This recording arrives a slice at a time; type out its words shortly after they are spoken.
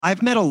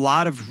I've met a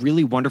lot of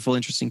really wonderful,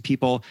 interesting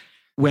people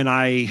when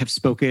I have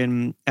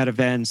spoken at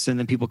events, and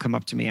then people come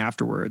up to me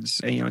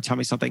afterwards and, tell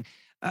me something.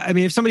 I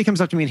mean, if somebody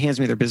comes up to me and hands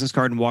me their business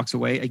card and walks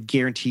away, I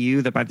guarantee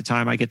you that by the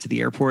time I get to the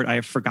airport, I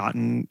have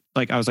forgotten,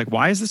 I was like,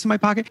 why is this in my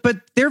pocket? But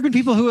there have been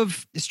people who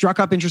have struck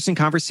up interesting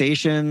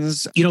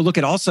conversations. Look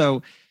at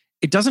also,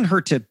 it doesn't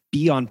hurt to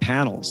be on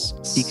panels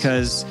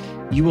because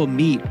you will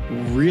meet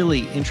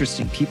really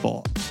interesting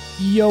people.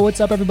 Yo, what's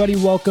up, everybody?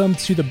 Welcome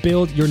to the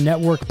Build Your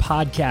Network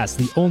podcast,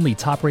 the only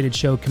top-rated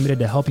show committed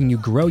to helping you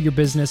grow your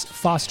business,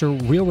 foster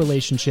real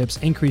relationships,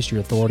 increase your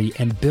authority,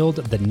 and build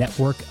the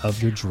network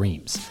of your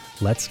dreams.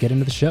 Let's get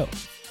into the show.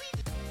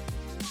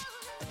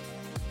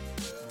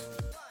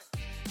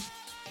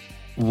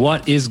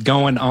 What is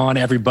going on,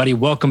 everybody?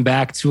 Welcome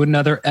back to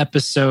another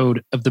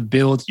episode of the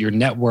Build Your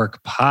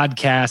Network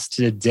podcast.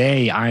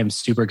 Today, I am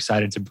super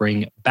excited to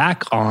bring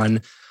back on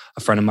a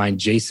friend of mine,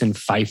 Jason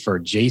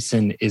Feifer.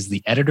 Jason is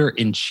the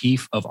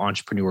editor-in-chief of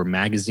Entrepreneur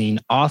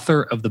Magazine,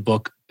 author of the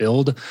book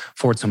Build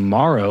for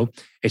Tomorrow,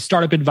 a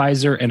startup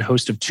advisor and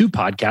host of two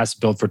podcasts,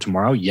 Build for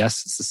Tomorrow.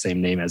 Yes, it's the same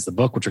name as the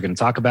book, which we're going to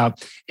talk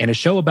about, and a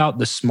show about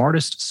the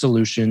smartest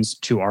solutions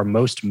to our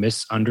most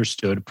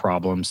misunderstood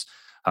problems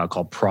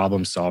called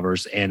Problem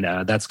Solvers. And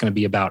that's going to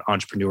be about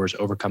entrepreneurs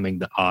overcoming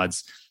the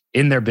odds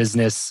in their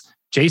business.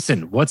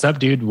 Jason, what's up,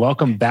 dude?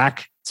 Welcome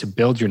back to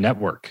Build Your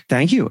Network.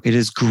 Thank you. It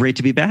is great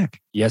to be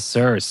back. Yes,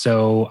 sir.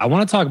 So I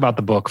want to talk about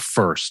the book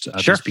first, Sure.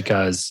 Just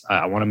because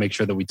I want to make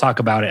sure that we talk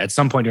about it at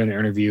some point during the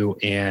interview.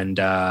 And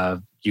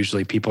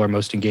usually people are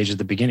most engaged at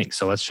the beginning.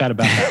 So let's chat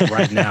about that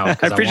right now.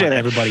 I appreciate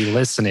everybody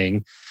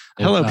listening.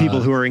 Hello,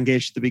 people who are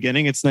engaged at the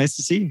beginning. It's nice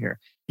to see you here.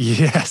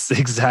 Yes,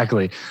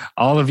 exactly.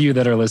 All of you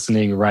that are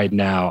listening right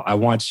now, I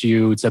want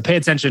you to pay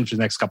attention for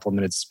the next couple of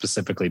minutes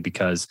specifically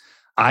because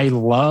I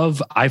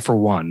for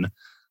one,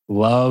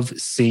 love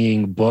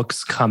seeing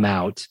books come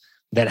out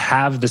that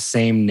have the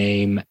same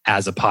name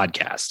as a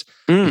podcast.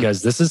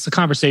 Because this is a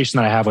conversation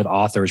that I have with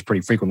authors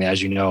pretty frequently.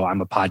 As you know,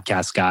 I'm a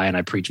podcast guy and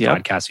I preach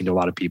podcasting to a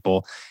lot of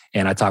people.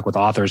 And I talk with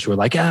authors who are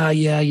like, I'm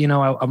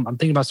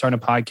thinking about starting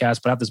a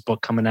podcast, but I have this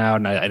book coming out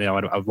and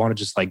I want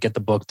to just get the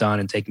book done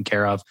and taken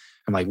care of.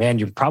 I'm like, man,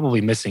 you're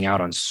probably missing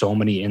out on so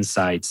many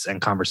insights and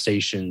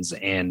conversations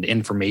and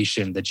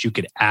information that you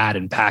could add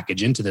and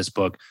package into this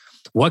book.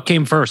 What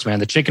came first, man?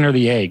 The chicken or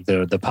the egg?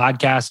 The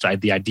podcast,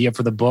 the idea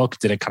for the book,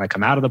 did it kind of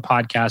come out of the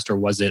podcast, or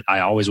was it, I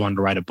always wanted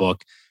to write a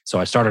book, so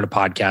I started a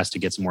podcast to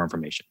get some more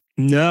information?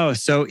 No,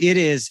 so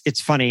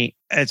it's funny.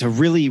 It's a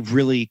really,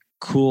 really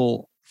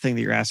cool thing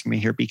that you're asking me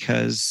here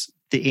because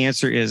the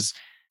answer is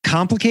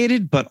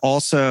complicated, but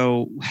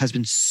also has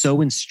been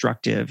so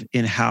instructive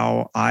in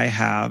how I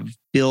have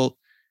built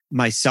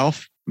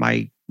myself,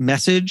 my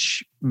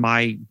message,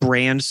 my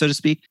brand, so to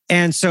speak.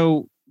 And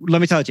so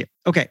let me tell you,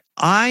 okay,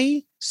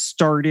 I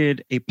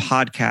started a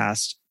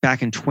podcast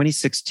back in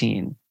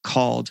 2016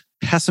 called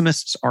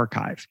Pessimist's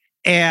Archive.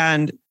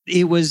 And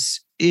it was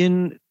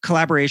in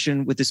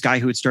collaboration with this guy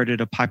who had started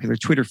a popular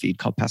Twitter feed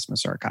called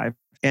Pessimist's Archive.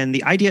 And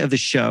the idea of the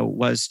show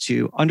was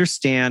to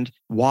understand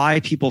why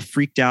people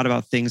freaked out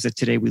about things that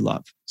today we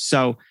love.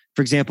 So,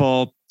 for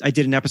example, I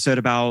did an episode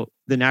about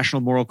the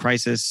national moral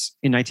crisis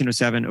in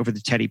 1907 over the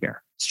teddy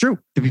bear. It's true.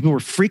 The people were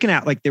freaking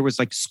out. There was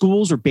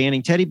schools were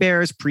banning teddy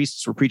bears.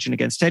 Priests were preaching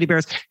against teddy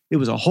bears. It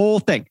was a whole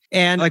thing.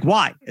 And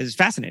why? It's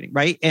fascinating,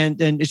 right? And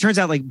it turns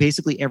out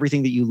basically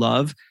everything that you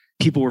love,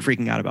 people were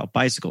freaking out about: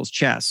 bicycles,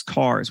 chess,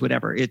 cars,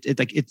 whatever.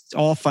 It's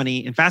all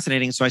funny and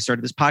fascinating. So I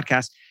started this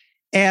podcast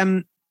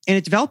and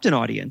it developed an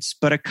audience,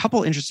 but a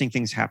couple interesting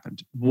things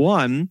happened.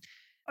 One,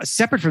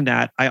 separate from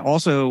that, I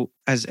also,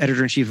 as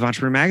editor-in-chief of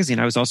Entrepreneur Magazine,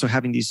 I was also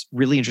having these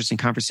really interesting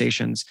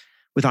conversations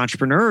with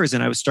entrepreneurs,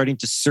 and I was starting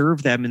to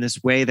serve them in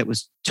this way that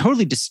was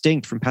totally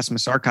distinct from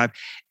Pessimist's Archive.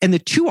 And the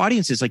two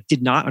audiences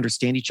did not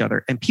understand each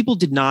other. And people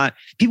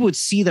would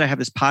see that I have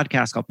this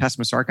podcast called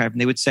Pessimist's Archive, and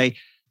they would say,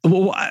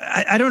 well,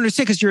 I don't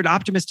understand because you're an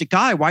optimistic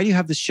guy. Why do you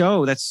have this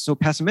show that's so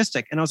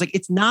pessimistic? And I was like,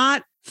 it's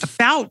not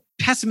about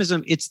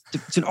pessimism. It's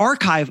an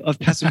archive of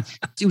pessimism.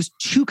 It was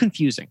too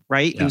confusing,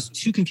 right? Yeah. It was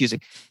too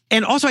confusing.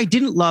 And also, I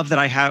didn't love that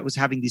I was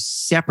having these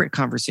separate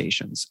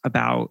conversations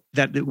about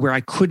that where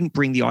I couldn't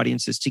bring the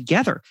audiences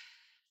together.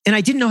 And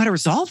I didn't know how to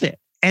resolve it.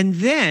 And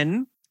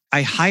then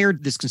I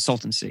hired this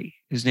consultancy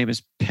whose name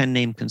is Pen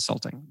Name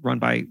Consulting, run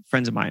by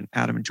friends of mine,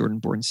 Adam and Jordan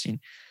Bornstein.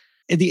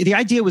 The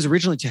idea was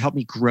originally to help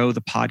me grow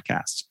the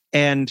podcast.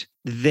 And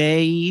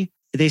they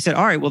said,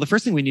 all right, well, the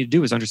first thing we need to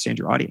do is understand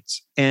your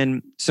audience.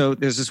 And so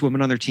there's this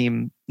woman on their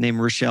team named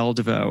Rochelle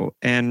DeVoe.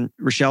 And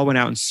Rochelle went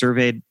out and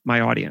surveyed my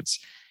audience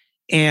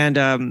and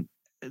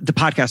the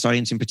podcast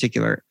audience in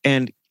particular.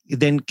 And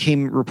then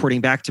came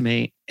reporting back to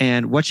me.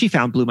 And what she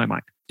found blew my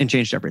mind and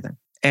changed everything.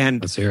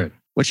 And let's hear it.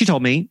 What she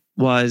told me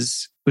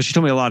was, she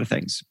told me a lot of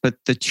things, but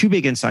the two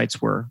big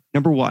insights were,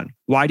 number one,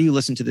 why do you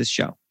listen to this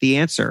show? The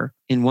answer,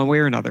 in one way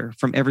or another,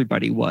 from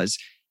everybody was,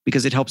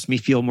 because it helps me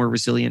feel more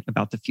resilient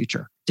about the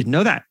future. Didn't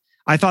know that.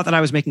 I thought that I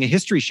was making a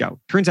history show.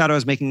 Turns out I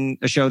was making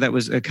a show that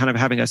was kind of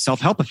having a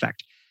self-help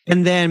effect.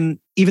 And then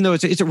even though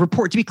it's a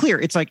report, to be clear,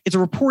 it's a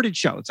reported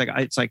show. It's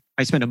like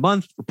I spend a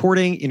month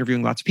reporting,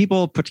 interviewing lots of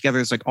people, put together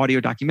this like audio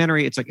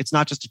documentary. It's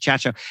not just a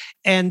chat show.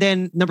 And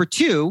then number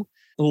two,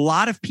 a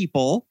lot of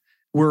people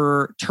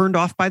were turned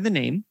off by the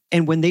name.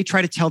 And when they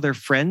try to tell their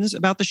friends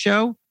about the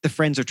show, the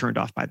friends are turned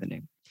off by the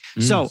name.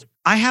 So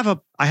I have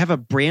a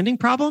branding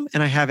problem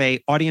and I have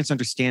a audience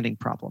understanding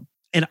problem.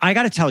 And I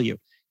got to tell you,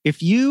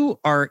 if you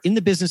are in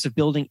the business of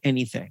building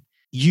anything,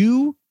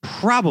 you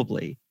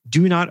probably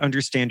do not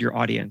understand your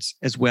audience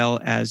as well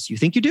as you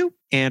think you do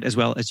and as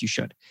well as you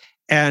should.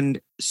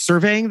 And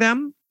surveying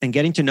them and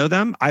getting to know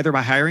them, either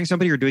by hiring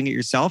somebody or doing it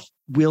yourself,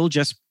 will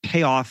just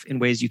pay off in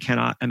ways you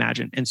cannot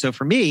imagine. And so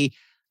for me,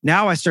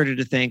 now I started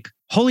to think,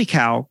 holy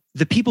cow,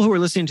 the people who are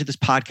listening to this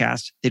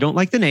podcast, they don't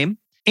like the name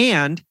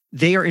and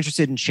they are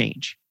interested in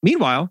change.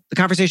 Meanwhile, the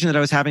conversation that I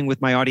was having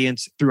with my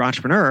audience through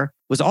Entrepreneur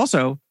was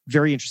also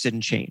very interested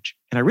in change.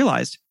 And I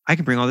realized I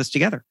can bring all this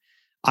together.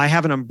 I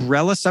have an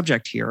umbrella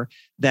subject here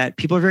that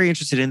people are very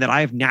interested in, that I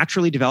have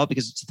naturally developed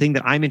because it's a thing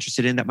that I'm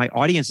interested in, that my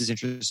audience is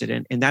interested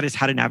in, and that is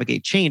how to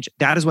navigate change.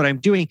 That is what I'm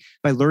doing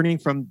by learning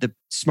from the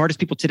smartest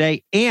people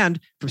today and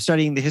from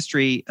studying the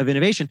history of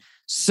innovation.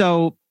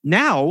 So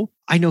now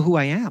I know who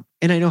I am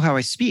and I know how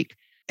I speak.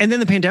 And then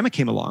the pandemic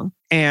came along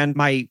and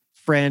my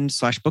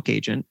friend/book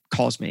agent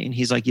calls me and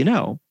he's like,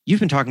 you've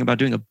been talking about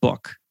doing a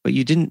book, but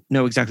you didn't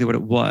know exactly what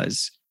it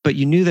was, but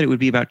you knew that it would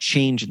be about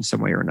change in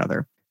some way or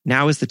another.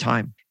 Now is the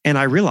time. And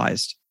I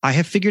realized I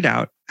have figured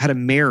out how to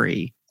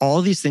marry all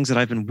of these things that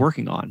I've been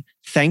working on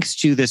thanks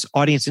to this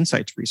audience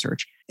insights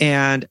research.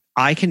 And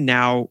I can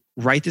now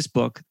write this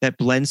book that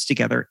blends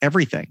together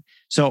everything.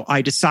 So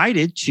I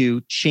decided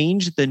to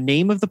change the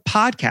name of the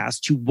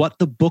podcast to what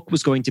the book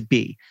was going to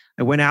be.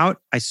 I went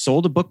out, I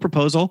sold a book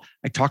proposal.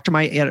 I talked to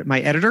my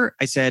editor.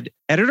 I said,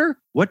 editor,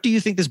 what do you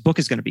think this book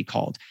is going to be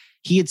called?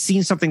 He had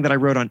seen something that I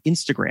wrote on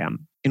Instagram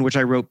in which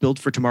I wrote Build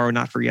for Tomorrow,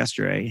 Not for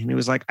Yesterday. And he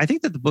was like, I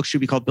think that the book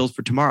should be called Build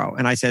for Tomorrow.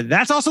 And I said,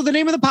 that's also the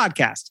name of the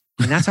podcast.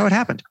 And that's how it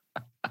happened.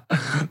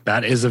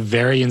 That is a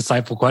very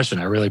insightful question.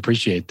 I really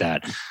appreciate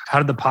that. How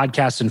did the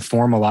podcast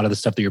inform a lot of the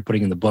stuff that you're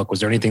putting in the book? Was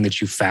there anything that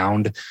you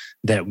found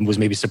that was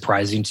maybe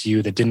surprising to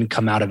you that didn't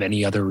come out of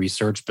any other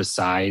research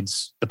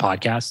besides the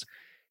podcast?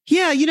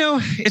 Yeah,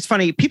 it's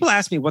funny. People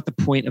ask me what the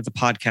point of the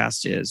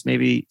podcast is.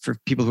 Maybe for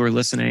people who are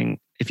listening,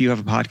 if you have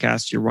a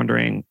podcast, you're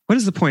wondering, what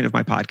is the point of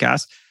my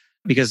podcast?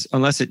 Because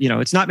unless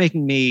it's not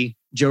making me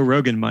Joe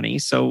Rogan money.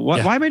 So why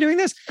am I doing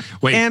this?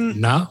 Wait,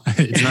 no,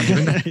 it's not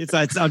doing that.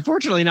 it's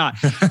unfortunately not.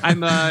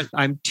 I'm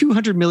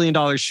 $200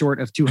 million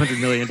short of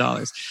 $200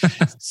 million.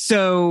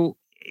 So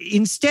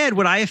instead,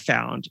 what I have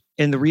found,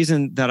 and the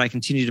reason that I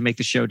continue to make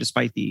the show,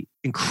 despite the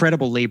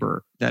incredible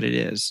labor that it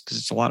is, because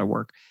it's a lot of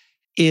work,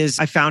 is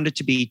I found it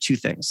to be two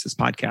things. This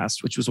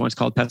podcast, which was once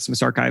called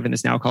Pessimist Archive and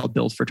is now called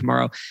Build for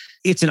Tomorrow.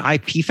 It's an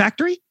IP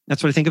factory.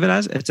 That's what I think of it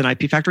as. It's an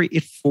IP factory.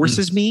 It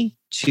forces me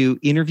to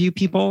interview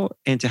people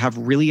and to have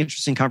really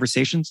interesting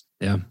conversations.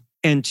 Yeah.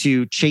 And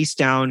to chase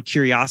down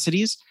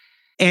curiosities.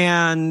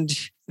 And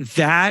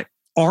that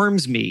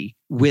arms me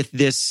with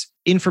this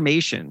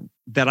information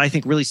that I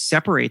think really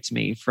separates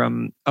me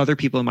from other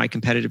people in my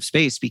competitive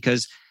space.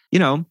 Because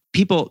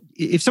people,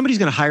 if somebody's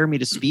going to hire me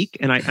to speak,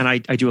 and I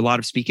do a lot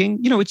of speaking,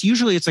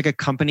 it's like a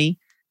company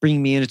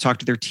bringing me in to talk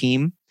to their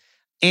team.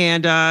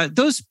 And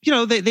those,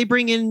 they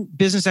bring in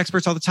business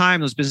experts all the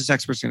time. Those business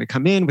experts are going to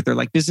come in with their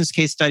like business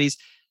case studies.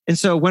 And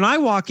so when I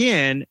walk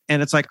in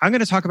and it's like, I'm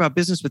going to talk about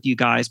business with you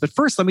guys, but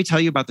first let me tell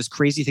you about this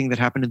crazy thing that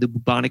happened in the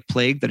bubonic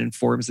plague that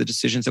informs the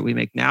decisions that we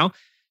make now.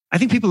 I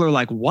think people are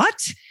like,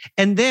 what?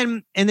 And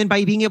then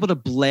by being able to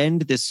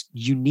blend this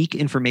unique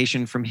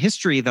information from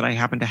history that I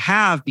happen to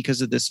have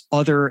because of this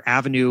other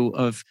avenue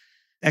of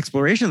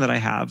exploration that I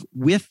have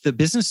with the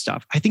business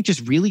stuff, I think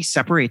just really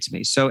separates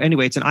me. So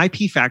anyway, it's an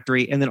IP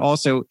factory. And then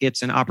also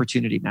it's an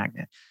opportunity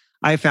magnet.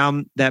 I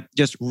found that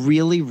just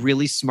really,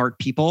 really smart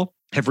people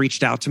have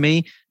reached out to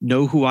me,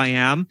 know who I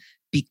am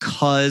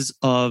because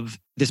of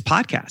this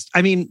podcast.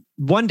 I mean,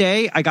 one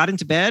day I got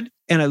into bed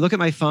and I look at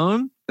my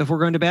phone before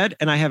going to bed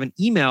and I have an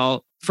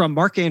email from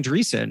Marc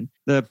Andreessen,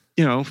 the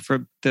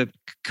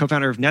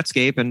co-founder of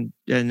Netscape and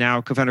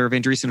now co-founder of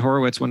Andreessen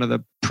Horowitz, one of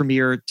the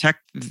premier tech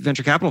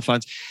venture capital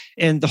funds.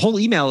 And the whole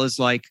email is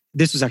like,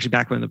 this was actually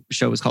back when the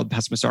show was called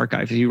Pessimist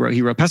Archive. He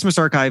wrote Pessimist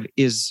Archive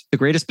is the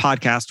greatest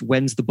podcast.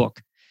 When's the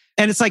book?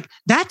 And it's like,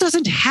 that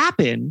doesn't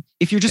happen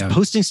if you're just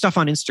posting stuff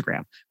on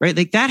Instagram, right?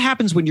 Like that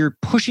happens when you're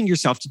pushing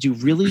yourself to do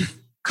really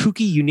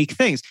kooky, unique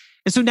things.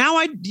 And so now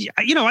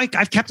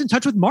I've kept in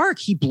touch with Marc.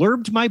 He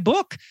blurbed my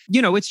book.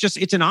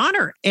 It's an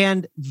honor.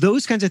 And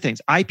those kinds of things,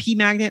 IP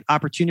magnet,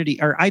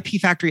 opportunity, or IP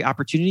factory,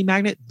 opportunity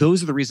magnet,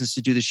 those are the reasons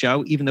to do the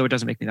show, even though it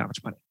doesn't make me that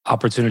much money.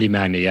 Opportunity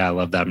magnet. Yeah, I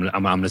love that.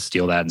 I'm going to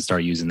steal that and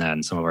start using that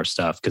in some of our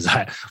stuff. Because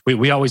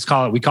we always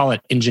call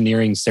it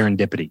engineering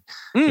serendipity.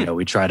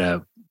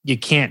 You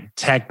can't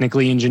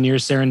technically engineer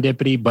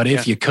serendipity, but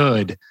if you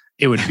could,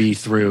 it would be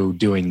through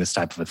doing this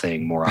type of a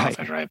thing more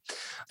often, right?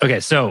 Okay,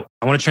 so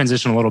I want to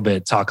transition a little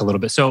bit, talk a little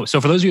bit. So for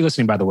those of you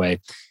listening, by the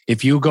way,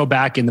 if you go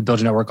back in the Build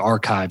Your Network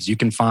archives, you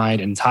can find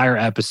an entire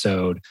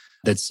episode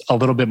that's a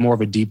little bit more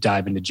of a deep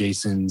dive into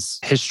Jason's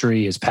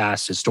history, his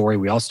past, his story.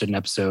 We also did an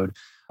episode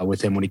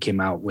with him when he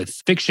came out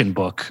with fiction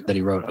book that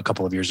he wrote a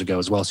couple of years ago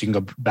as well. So you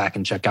can go back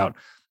and check out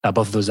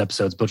both of those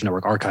episodes, Bilge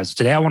Network Archives.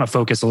 Today, I want to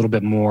focus a little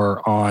bit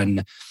more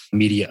on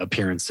media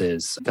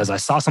appearances because I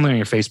saw something on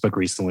your Facebook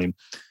recently.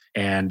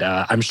 And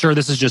I'm sure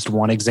this is just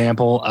one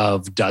example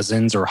of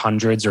dozens or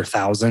hundreds or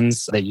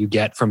thousands that you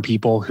get from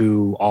people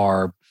who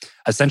are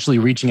essentially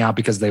reaching out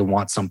because they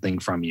want something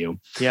from you.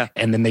 Yeah.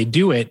 And then they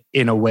do it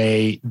in a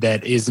way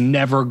that is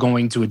never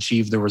going to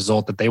achieve the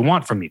result that they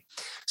want from you.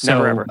 So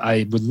Never, ever.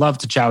 I would love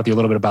to chat with you a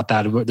little bit about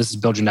that. This is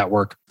Bilge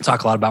Network. We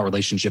talk a lot about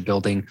relationship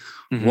building.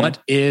 Mm-hmm. What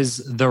is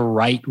the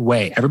right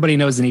way? Everybody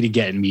knows they need to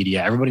get in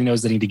media. Everybody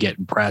knows they need to get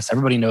in press.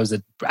 Everybody knows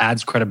it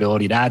adds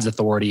credibility. It adds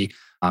authority.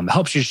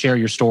 Helps you share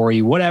your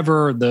story,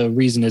 whatever the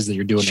reason is that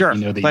you're doing sure, it.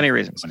 You know that plenty of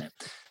reasons.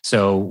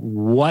 So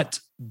what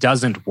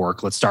doesn't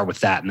work? Let's start with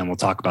that, and then we'll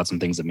talk about some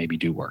things that maybe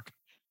do work.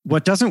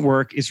 What doesn't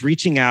work is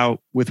reaching out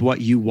with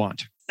what you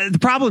want. The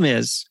problem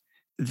is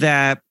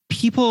that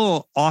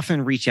people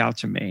often reach out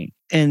to me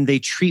and they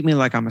treat me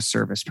like I'm a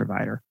service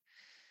provider,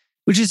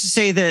 which is to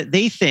say that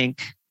they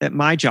think that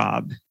my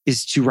job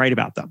is to write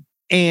about them.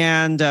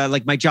 And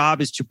like my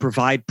job is to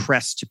provide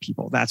press to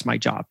people. That's my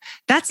job.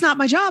 That's not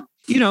my job.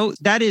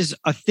 That is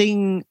a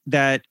thing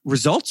that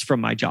results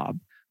from my job,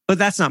 but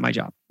that's not my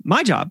job.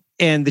 My job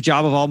and the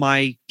job of all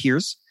my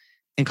peers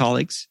and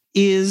colleagues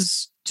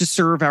is to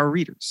serve our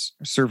readers,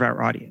 serve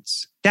our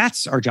audience.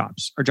 That's our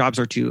jobs. Our jobs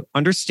are to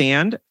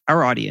understand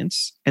our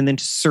audience and then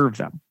to serve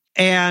them.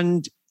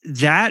 And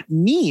that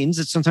means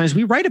that sometimes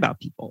we write about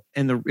people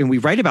and we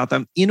write about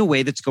them in a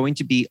way that's going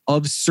to be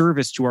of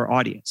service to our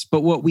audience.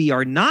 But what we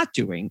are not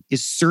doing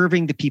is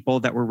serving the people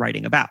that we're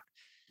writing about.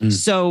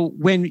 So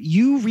when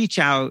you reach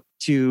out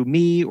to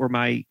me or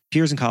my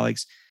peers and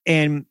colleagues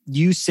and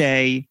you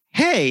say,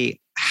 hey,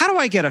 how do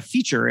I get a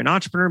feature in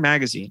Entrepreneur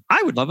Magazine?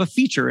 I would love a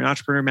feature in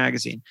Entrepreneur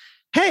Magazine.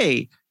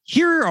 Hey,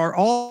 here are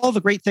all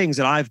the great things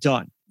that I've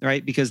done,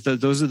 right? Because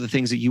those are the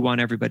things that you want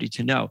everybody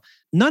to know.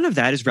 None of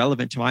that is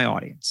relevant to my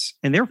audience.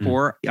 And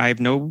therefore, I have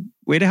no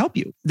way to help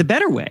you. The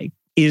better way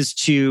is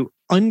to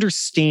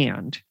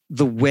understand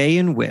the way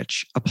in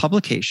which a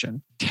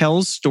publication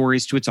tells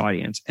stories to its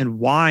audience and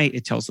why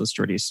it tells those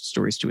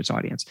stories to its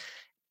audience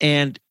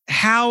and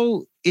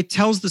how it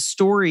tells the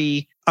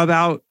story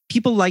about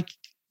people like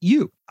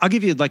you. I'll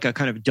give you like a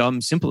kind of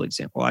dumb, simple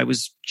example. I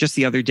was just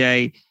the other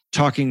day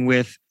talking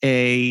with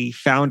a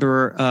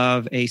founder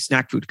of a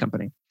snack food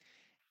company.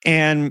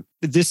 And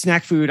this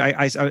snack food,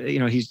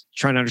 he's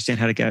trying to understand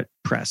how to get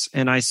press.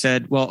 And I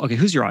said, well, okay,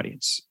 who's your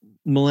audience?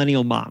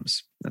 Millennial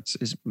moms. That's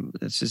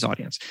his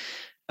audience.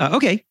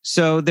 Okay.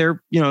 So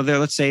they're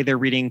let's say they're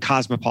reading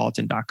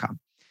cosmopolitan.com.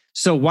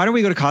 So why don't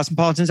we go to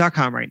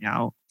cosmopolitan.com right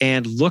now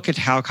and look at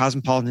how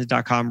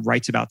cosmopolitan.com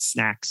writes about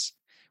snacks,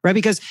 right?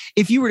 Because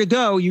if you were to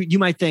go, you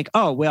might think,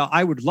 oh, well,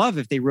 I would love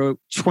if they wrote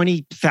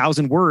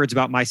 20,000 words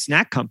about my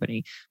snack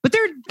company, but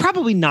they're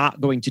probably not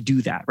going to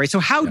do that, right? So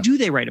how do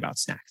they write about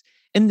snacks?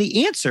 And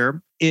the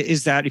answer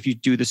is that if you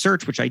do the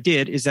search, which I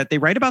did, is that they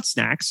write about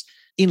snacks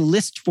in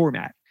list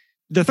format.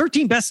 The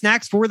 13 best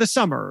snacks for the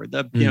summer,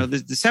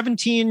 the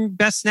 17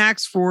 best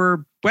snacks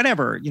for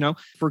whatever,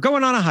 for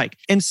going on a hike.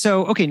 And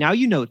so, okay, now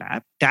you know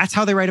that. That's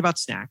how they write about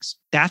snacks.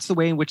 That's the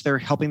way in which they're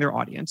helping their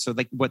audience. So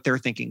like what they're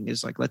thinking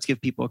is like, let's give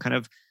people a kind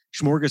of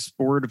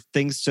smorgasbord of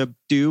things to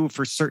do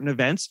for certain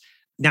events.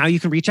 Now you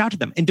can reach out to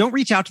them and don't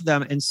reach out to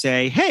them and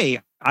say, hey,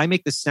 I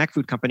make this snack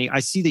food company. I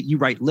see that you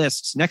write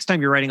lists. Next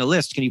time you're writing a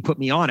list, can you put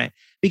me on it?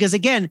 Because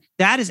again,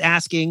 that is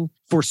asking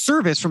for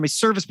service from a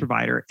service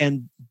provider.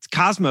 And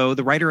Cosmo,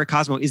 the writer at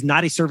Cosmo, is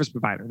not a service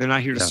provider. They're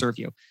not here to serve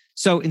you.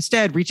 So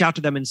instead, reach out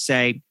to them and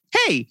say,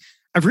 hey,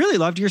 I've really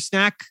loved your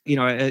snack,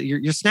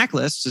 your snack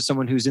list. As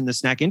someone who's in the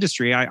snack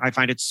industry, I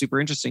find it super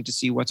interesting to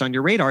see what's on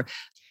your radar.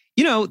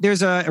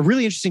 There's a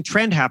really interesting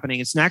trend happening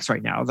in snacks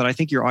right now that I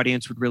think your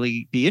audience would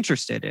really be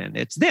interested in.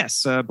 It's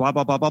this, blah,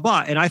 blah, blah, blah,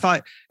 blah. And I thought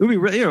it would be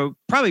really,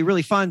 probably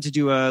really fun to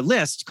do a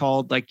list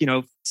called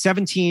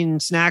 17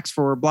 snacks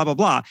for blah, blah,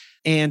 blah.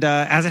 And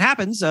as it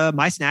happens,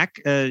 my snack,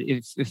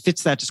 if it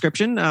fits that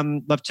description,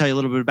 love to tell you a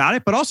little bit about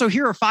it. But also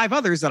here are 5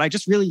 others that I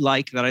just really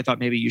like that I thought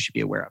maybe you should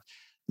be aware of.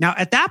 Now,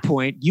 at that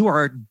point, you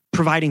are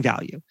providing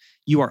value.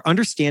 You are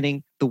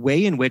understanding the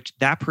way in which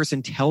that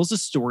person tells a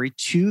story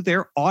to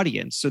their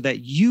audience so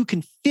that you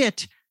can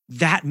fit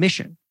that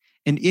mission.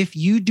 And if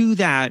you do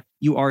that,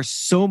 you are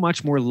so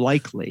much more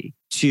likely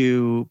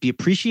to be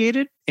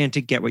appreciated and to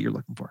get what you're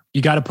looking for.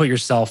 You got to put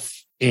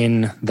yourself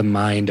in the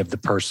mind of the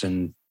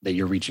person that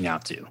you're reaching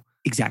out to.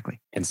 Exactly.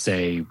 And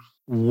say,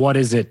 what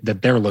is it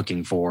that they're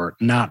looking for?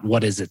 Not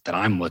what is it that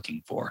I'm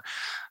looking for?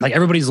 Like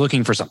everybody's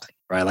looking for something,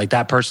 right? Like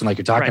that person, like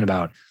you're talking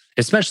about,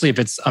 Especially if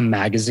it's a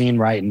magazine,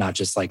 right? And not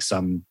just like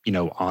some,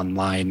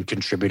 online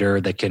contributor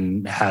that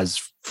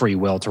has free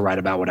will to write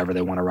about whatever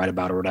they want to write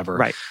about or whatever.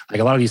 Right. Like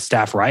a lot of these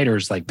staff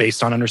writers, like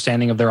based on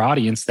understanding of their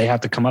audience, they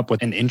have to come up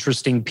with an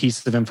interesting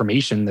piece of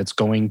information that's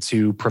going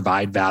to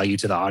provide value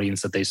to the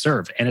audience that they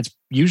serve. And it's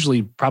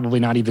usually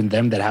probably not even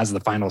them that has the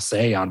final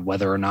say on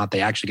whether or not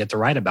they actually get to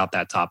write about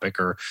that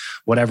topic or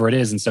whatever it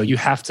is. And so you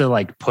have to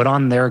like put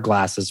on their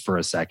glasses for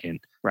a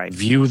second, right?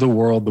 View the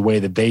world the way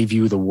that they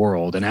view the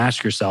world and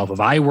ask yourself, if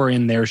I were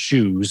in their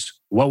shoes,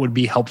 what would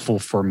be helpful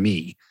for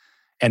me?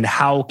 And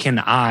how can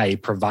I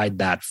provide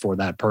that for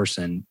that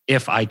person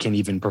if I can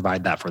even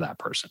provide that for that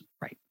person?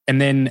 Right. And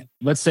then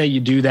let's say you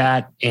do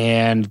that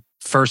and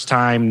first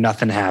time,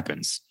 nothing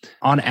happens.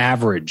 On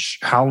average,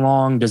 how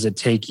long does it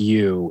take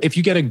you? If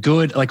you get a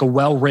good, like a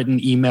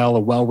well-written email, a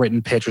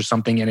well-written pitch or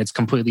something, and it's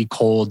completely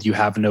cold, you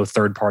have no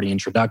third-party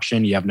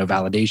introduction, you have no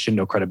validation,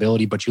 no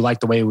credibility, but you like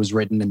the way it was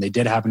written and they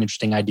did have an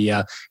interesting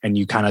idea and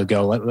you kind of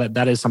go,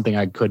 that is something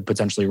I could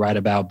potentially write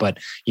about, but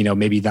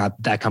maybe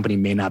that company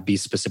may not be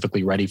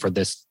specifically ready for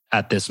this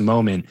at this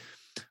moment.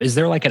 Is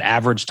there like an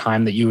average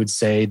time that you would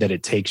say that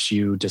it takes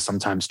you to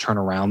sometimes turn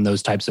around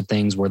those types of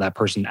things where that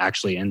person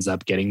actually ends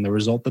up getting the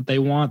result that they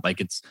want?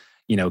 Like it's,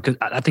 because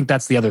I think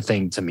that's the other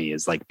thing to me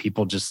is like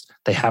people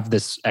they have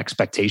this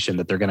expectation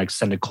that they're going to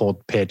send a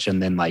cold pitch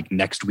and then like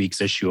next week's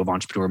issue of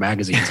Entrepreneur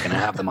Magazine is going to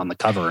have them on the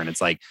cover. And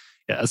it's like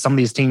some of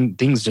these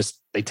things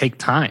just, they take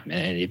time.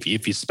 And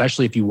if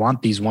especially if you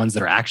want these ones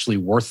that are actually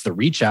worth the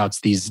reach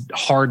outs, these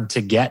hard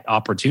to get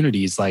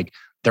opportunities, like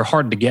they're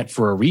hard to get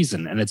for a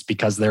reason, and it's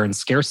because they're in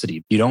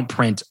scarcity. You don't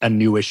print a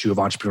new issue of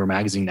Entrepreneur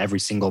Magazine every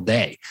single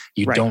day.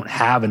 You don't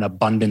have an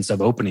abundance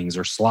of openings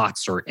or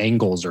slots or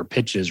angles or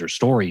pitches or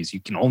stories. You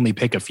can only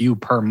pick a few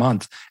per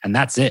month, and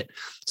that's it.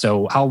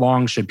 So how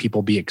long should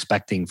people be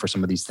expecting for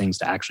some of these things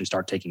to actually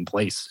start taking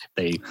place if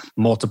they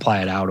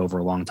multiply it out over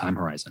a long time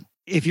horizon?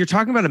 If you're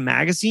talking about a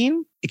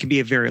magazine, it can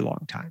be a very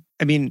long time.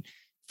 I mean,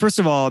 first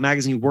of all, a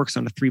magazine works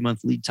on a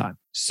 3-month lead time.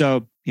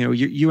 So,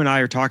 you and I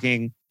are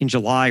talking in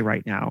July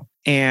right now,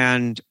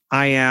 and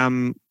I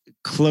am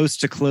close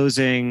to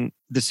closing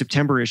the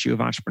September issue of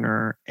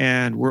Entrepreneur,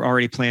 and we're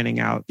already planning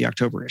out the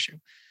October issue.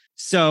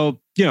 So,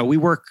 we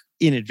work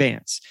in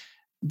advance.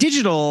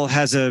 Digital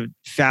has a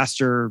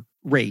faster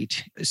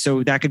rate,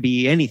 so that could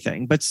be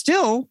anything. But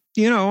still,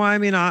 there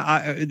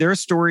are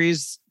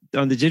stories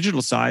on the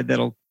digital side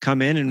that'll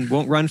come in and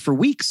won't run for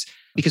weeks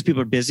because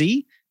people are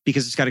busy,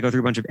 because it's got to go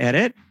through a bunch of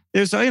edit.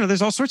 There's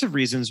all sorts of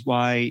reasons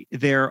why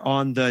they're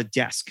on the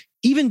desk.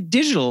 Even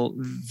digital,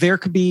 there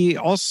could be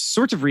all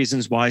sorts of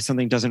reasons why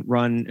something doesn't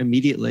run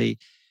immediately.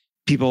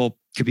 People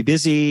could be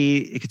busy.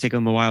 It could take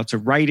them a while to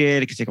write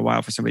it. It could take a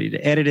while for somebody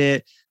to edit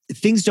it.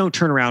 Things don't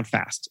turn around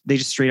fast. They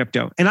just straight up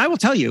don't. And I will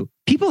tell you,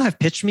 people have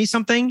pitched me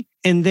something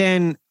and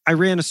then I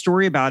ran a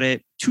story about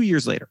it 2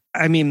 years later.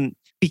 I mean,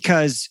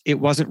 because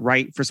it wasn't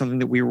right for something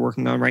that we were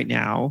working on right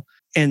now.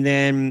 And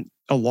then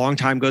a long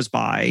time goes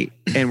by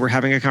and we're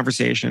having a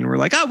conversation. We're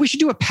like, we should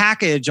do a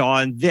package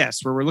on this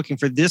where we're looking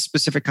for this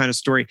specific kind of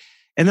story.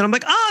 And then I'm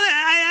like,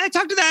 I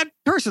talked to that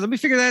person. Let me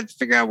figure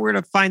out where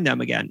to find them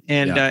again.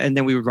 And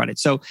then we would run it.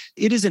 So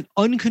it is an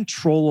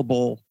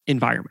uncontrollable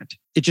environment.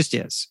 It just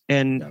is.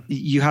 And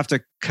you have to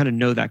kind of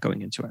know that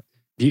going into it.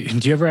 Do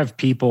you ever have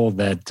people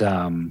that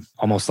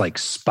almost like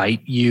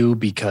spite you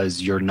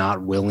because you're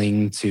not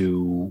willing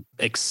to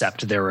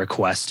accept their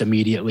request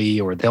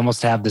immediately? Or they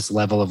almost have this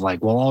level of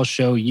like, well, I'll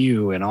show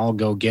you and I'll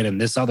go get him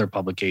this other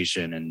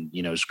publication and,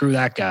 screw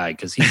that guy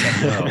because he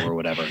said no or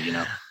whatever,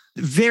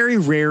 Very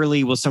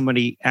rarely will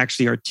somebody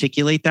actually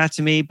articulate that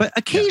to me, but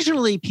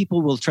occasionally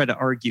people will try to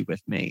argue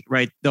with me,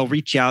 right? They'll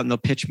reach out and they'll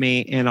pitch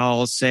me and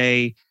I'll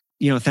say,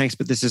 thanks,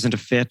 but this isn't a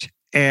fit.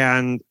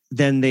 And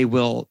then they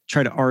will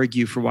try to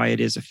argue for why it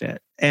is a fit.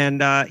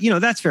 And,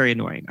 that's very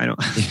annoying. I'm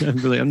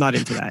not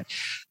into that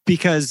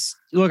because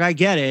look, I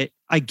get it.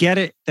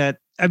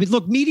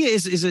 Look, media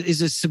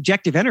is a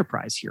subjective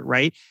enterprise here,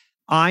 right?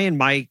 I and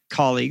my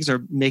colleagues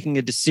are making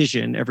a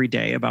decision every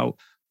day about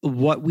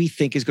what we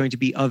think is going to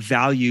be of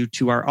value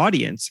to our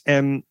audience.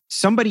 And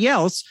somebody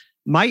else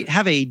might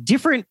have a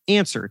different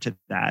answer to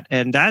that.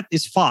 And that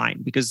is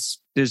fine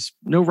because there's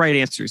no right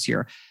answers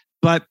here.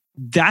 But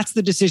that's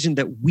the decision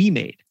that we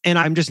made. And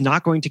I'm just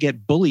not going to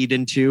get bullied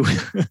into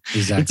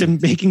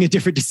making a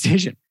different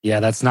decition. Yeah,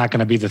 that's not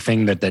going to be the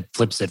thing that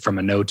flips it from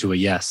a no to a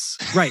yes.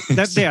 Right.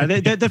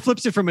 That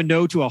flips it from a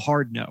no to a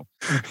hard no.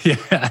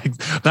 Yeah.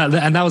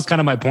 And that was kind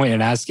of my point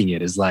in asking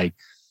it is like,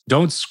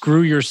 don't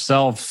screw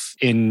yourself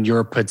in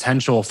your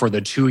potential for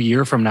the 2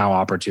 year from now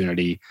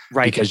opportunity,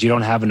 right? Because you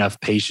don't have enough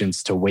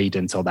patience to wait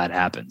until that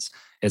happens.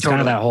 It's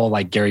kind of that whole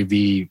like Gary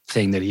Vee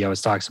thing that he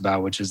always talks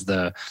about, which is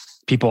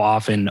people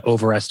often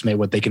overestimate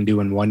what they can do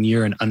in 1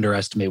 year and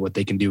underestimate what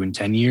they can do in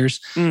 10 years.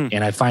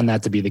 And I find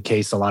that to be the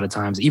case a lot of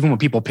times, even when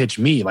people pitch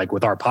me, like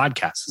with our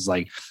podcast, is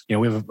like,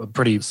 we have a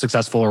pretty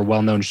successful or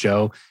well-known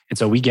show. And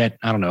so we get,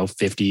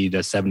 50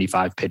 to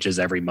 75 pitches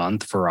every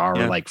month for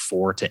our like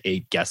 4 to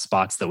 8 guest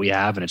spots that we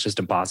have. And it's just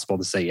impossible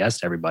to say yes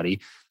to everybody.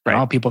 There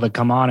are people that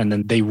come on and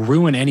then they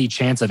ruin any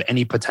chance of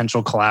any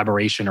potential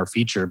collaboration or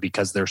feature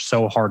because they're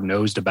so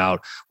hard-nosed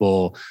about,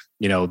 well,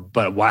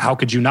 but why, how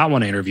could you not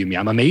want to interview me?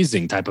 I'm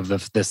amazing type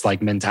of this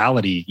like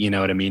mentality, you know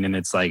what I mean? And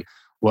it's like,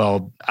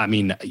 well, I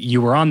mean,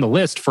 you were on the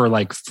list for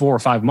like 4 or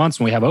 5 months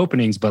when we have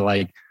openings, but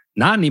like,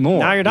 not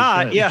anymore. Now you're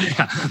not. Yeah.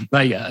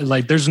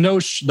 Like there's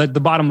no, like the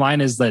bottom line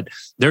is that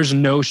there's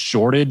no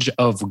shortage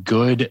of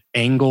good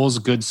angles,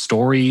 good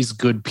stories,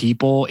 good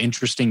people,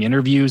 interesting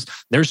interviews.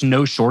 There's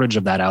no shortage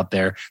of that out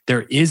there.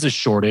 There is a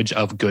shortage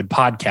of good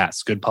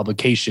podcasts, good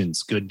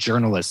publications, good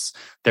journalists.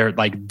 They're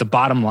like, the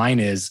bottom line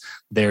is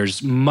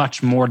there's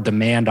much more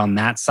demand on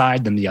that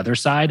side than the other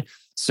side.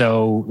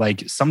 So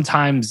like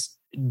sometimes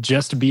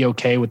just to be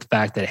okay with the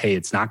fact that, hey,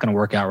 it's not going to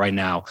work out right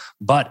now.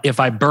 But if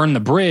I burn the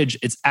bridge,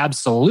 it's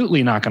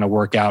absolutely not going to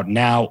work out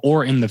now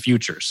or in the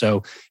future. So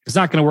if it's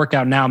not going to work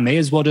out now, may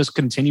as well just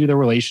continue the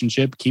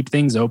relationship, keep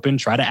things open,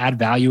 try to add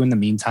value in the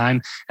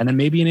meantime. And then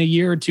maybe in a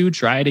year or two,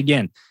 try it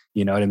again.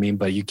 You know what I mean?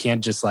 But you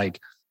can't just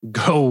like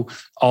go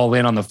all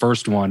in on the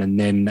first one and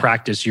then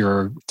practice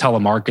your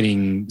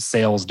telemarketing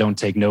sales don't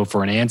take no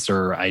for an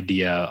answer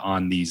idea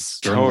on these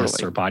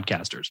journalists or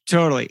podcasters.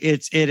 Totally.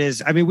 It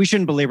is. I mean, we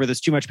shouldn't belabor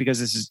this too much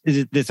because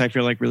this I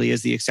feel like really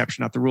is the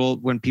exception, not the rule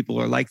when people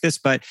are like this.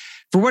 But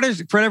for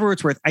whatever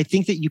it's worth, I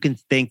think that you can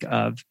think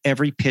of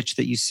every pitch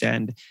that you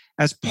send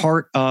as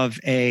part of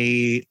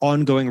a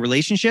ongoing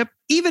relationship,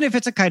 even if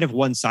it's a kind of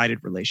one-sided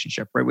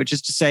relationship, right? Which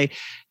is to say,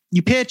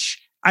 you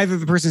pitch, either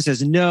the person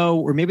says no,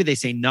 or maybe they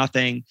say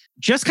nothing.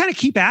 Just kind of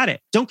keep at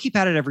it. Don't keep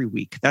at it every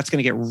week. That's going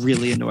to get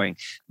really annoying.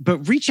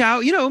 But reach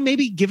out,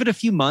 maybe give it a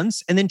few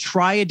months and then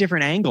try a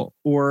different angle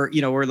or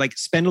like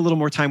spend a little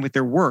more time with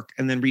their work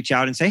and then reach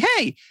out and say,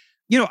 hey,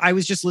 I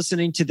was just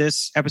listening to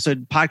this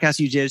episode podcast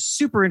you did,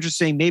 super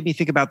interesting, made me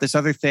think about this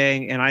other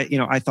thing. And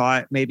I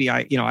thought maybe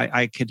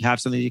I could have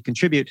something to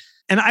contribute.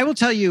 And I will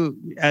tell you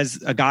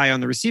as a guy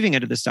on the receiving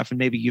end of this stuff, and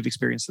maybe you've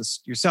experienced this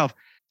yourself,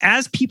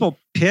 as people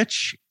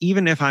pitch,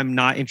 even if I'm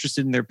not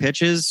interested in their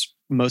pitches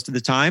most of the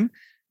time,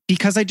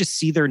 because I just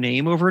see their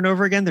name over and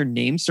over again, their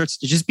name starts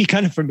to just be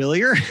kind of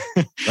familiar.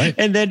 Right.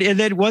 and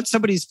then once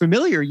somebody's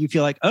familiar, you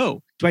feel like,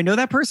 oh, do I know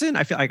that person?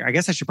 I feel like, I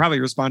guess I should probably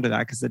respond to that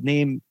because the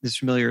name is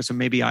familiar. So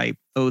maybe I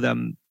owe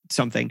them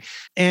something.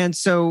 And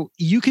so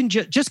you can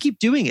just keep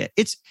doing it.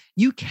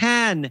 You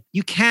can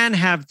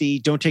have the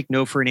don't take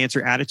no for an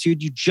answer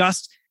attitude. You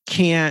just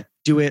can't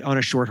do it on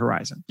a short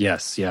horizon.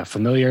 Yes. Yeah.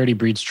 Familiarity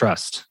breeds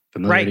trust.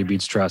 Familiarity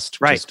breeds trust.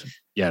 Right.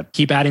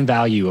 Keep adding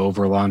value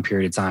over a long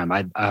period of time.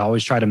 I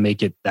always try to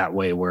make it that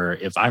way where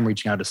if I'm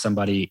reaching out to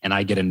somebody and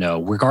I get a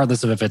no,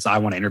 regardless of if it's I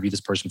want to interview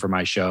this person for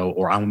my show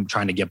or I'm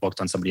trying to get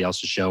booked on somebody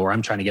else's show or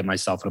I'm trying to get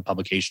myself in a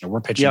publication or we're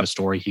pitching a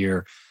story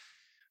here,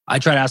 I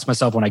try to ask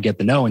myself when I get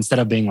the no, instead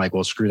of being like,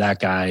 well, screw that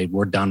guy,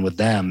 we're done with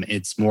them.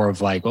 It's more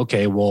of like,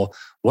 okay, well,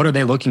 what are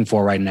they looking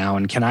for right now?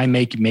 And can I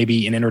make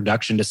maybe an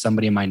introduction to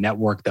somebody in my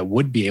network that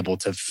would be able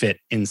to fit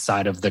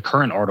inside of the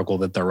current article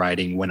that they're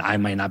writing when I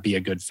might not be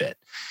a good fit?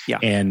 Yeah.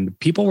 And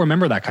people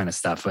remember that kind of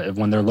stuff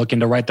when they're looking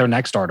to write their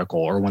next article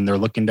or when they're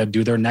looking to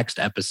do their next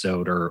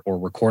episode or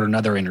record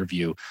another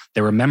interview.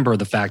 They remember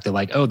the fact that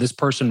like, oh, this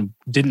person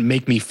didn't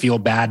make me feel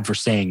bad for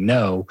saying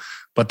no,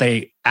 but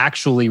they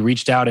actually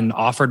reached out and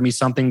offered me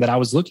something that I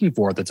was looking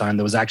for at the time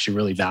that was actually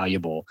really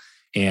valuable.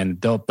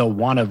 And they'll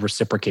want to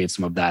reciprocate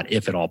some of that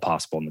if at all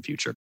possible in the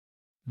future.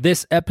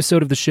 This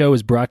episode of the show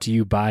is brought to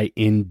you by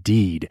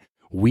Indeed.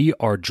 We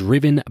are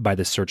driven by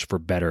the search for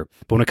better.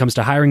 But when it comes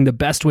to hiring, the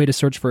best way to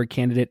search for a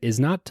candidate is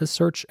not to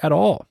search at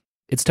all.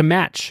 It's to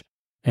match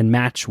and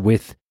match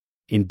with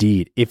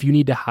Indeed. If you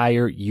need to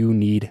hire, you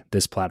need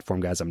this platform,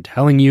 guys. I'm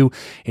telling you,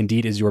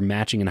 Indeed is your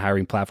matching and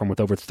hiring platform with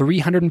over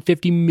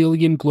 350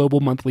 million global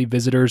monthly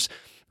visitors,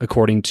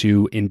 according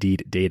to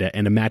Indeed data,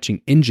 and a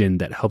matching engine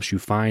that helps you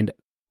find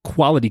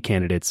quality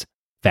candidates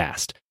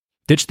fast.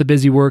 Ditch the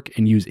busy work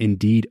and use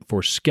Indeed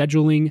for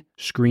scheduling,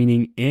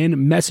 screening, and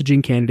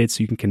messaging candidates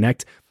so you can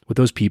connect with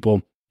those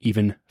people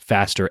even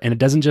faster. And it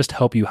doesn't just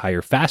help you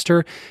hire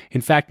faster.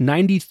 In fact,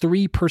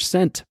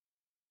 93%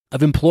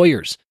 of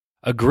employers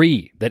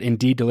agree that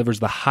Indeed delivers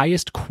the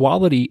highest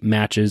quality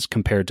matches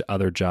compared to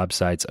other job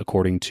sites,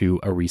 according to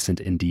a recent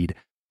Indeed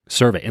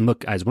survey. And look,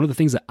 guys, one of the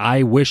things that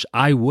I wish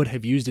I would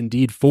have used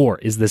Indeed for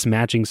is this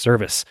matching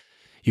service.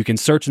 You can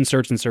search and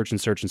search and search and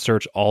search and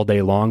search all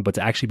day long, but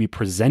to actually be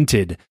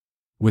presented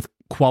with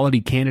quality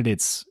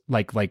candidates,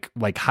 like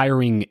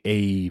hiring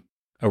a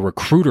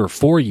recruiter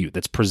for you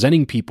that's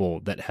presenting people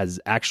that has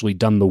actually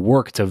done the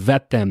work to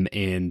vet them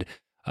and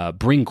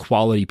bring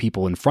quality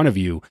people in front of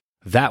you,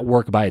 that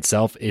work by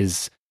itself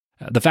is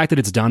the fact that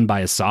it's done by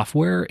a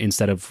software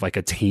instead of like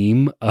a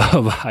team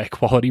of high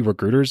quality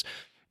recruiters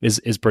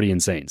is pretty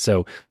insane.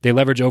 So they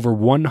leverage over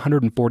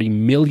 140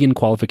 million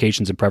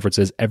qualifications and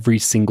preferences every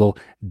single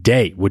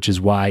day, which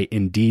is why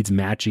Indeed's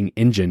matching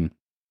engine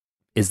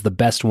is the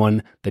best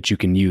one that you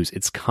can use.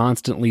 It's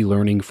constantly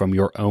learning from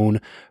your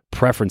own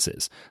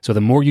preferences. So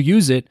the more you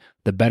use it,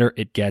 the better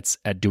it gets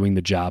at doing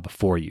the job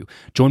for you.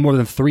 Join more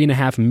than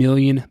 3.5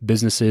 million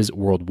businesses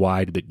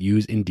worldwide that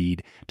use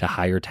Indeed to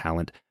hire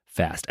talent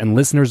fast. And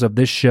listeners of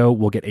this show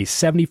will get a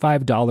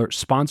 $75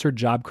 sponsored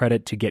job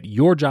credit to get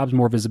your jobs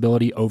more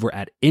visibility over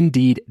at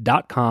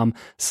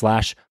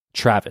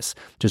Indeed.com/Travis.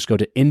 Just go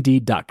to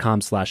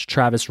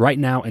Indeed.com/Travis right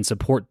now and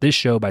support this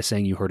show by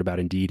saying you heard about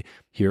Indeed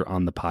here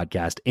on the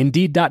podcast.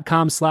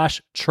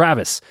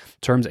 Indeed.com/Travis.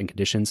 Terms and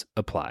conditions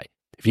apply.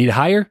 If you need to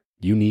hire,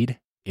 you need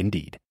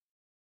Indeed.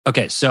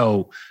 Okay,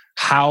 so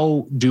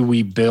how do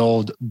we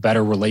build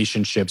better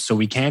relationships so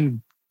we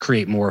can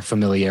create more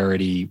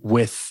familiarity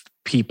with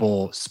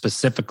people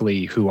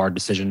specifically who are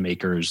decision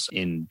makers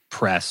in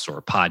press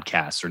or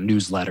podcasts or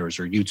newsletters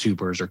or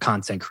YouTubers or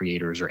content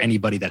creators or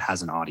anybody that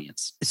has an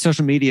audience?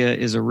 Social media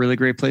is a really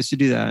great place to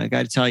do that. I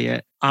got to tell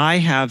you, I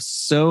have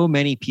so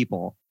many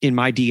people in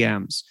my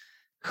DMs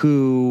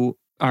who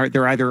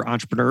they're either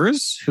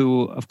entrepreneurs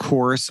who, of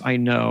course, I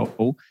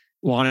know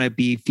want to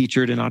be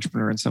featured in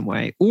Entrepreneur in some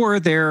way, or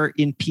they're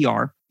in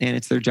PR and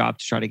it's their job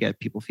to try to get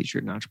people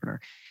featured in Entrepreneur.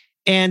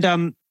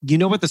 And you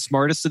know what the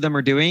smartest of them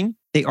are doing?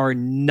 They are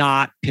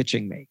not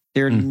pitching me.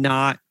 They're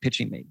not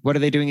pitching me. What are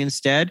they doing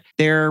instead?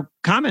 They're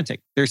commenting.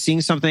 They're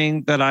seeing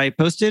something that I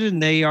posted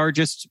and they are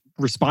just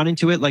responding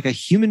to it like a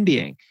human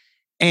being.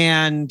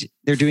 And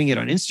they're doing it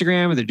on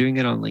Instagram or they're doing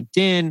it on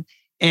LinkedIn.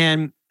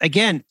 And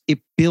again, it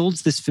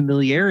builds this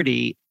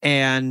familiarity.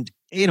 And,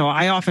 you know,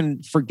 I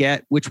often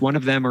forget which one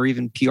of them are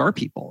even PR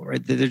people,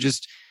 right? They're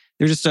just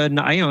a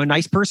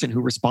nice person who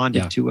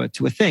responded to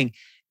a thing.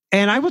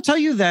 And I will tell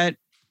you that,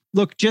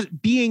 look,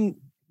 just being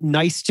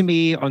nice to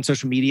me on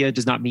social media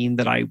does not mean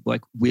that I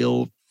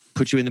will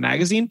put you in the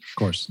magazine. Of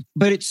course.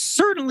 But it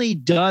certainly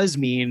does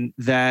mean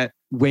that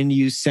when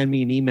you send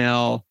me an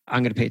email,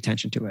 I'm going to pay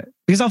attention to it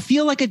because I'll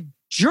feel like a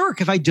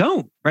jerk if I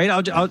don't, right?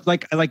 I'll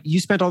like you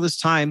spent all this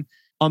time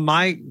on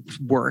my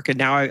work and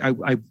now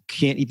I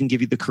can't even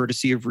give you the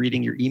courtesy of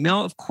reading your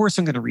email. Of course,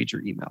 I'm going to read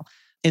your email.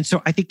 And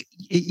so I think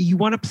you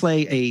want to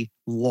play a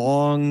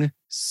long,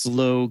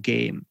 slow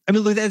game. I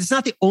mean, look, it's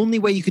not the only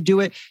way you could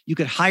do it. You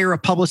could hire a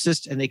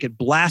publicist and they could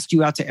blast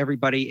you out to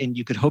everybody and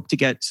you could hope to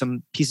get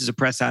some pieces of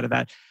press out of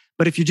that.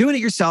 But if you're doing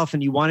it yourself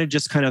and you want to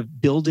just kind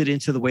of build it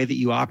into the way that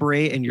you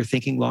operate and you're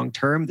thinking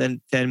long-term,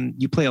 then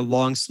you play a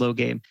long, slow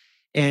game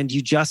and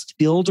you just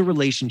build a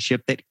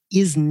relationship that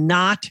is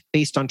not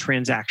based on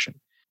transaction.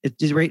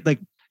 It's right. Like,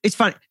 it's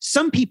funny.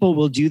 Some people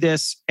will do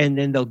this and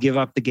then they'll give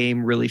up the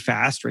game really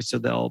fast, right? So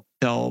they'll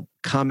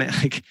comment,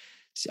 like,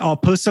 I'll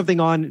post something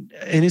on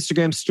an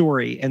Instagram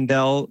story and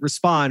they'll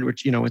respond,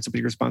 which, you know, when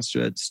somebody responds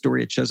to a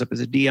story, it shows up as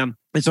a DM.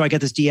 And so I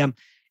get this DM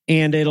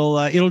and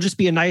it'll just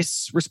be a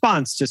nice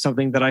response to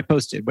something that I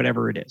posted,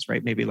 whatever it is,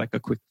 right? Maybe like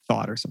a quick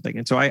thought or something.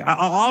 And so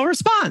I'll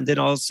respond and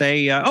I'll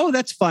say, oh,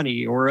 that's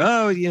funny. Or,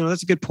 oh, you know,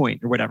 that's a good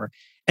point or whatever.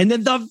 And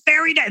then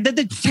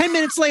the 10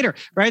 minutes later,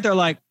 right? They're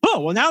like, oh,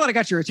 well, now that I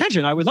got your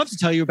attention, I would love to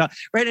tell you about,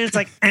 right? And it's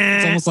like,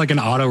 It's almost like an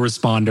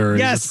autoresponder.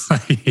 Yes.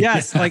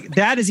 Yes. Like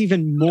that is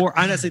even more,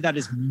 honestly, that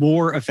is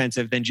more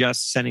offensive than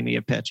just sending me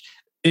a pitch.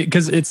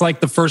 Because it's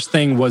like the first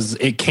thing was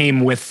it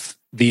came with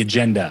the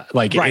agenda.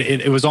 Like right.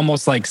 it was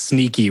almost like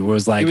sneaky. It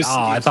was like,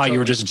 I thought you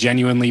were just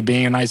genuinely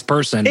being a nice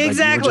person. Exactly.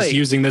 But you were just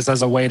using this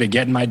as a way to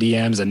get in my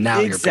DMs and now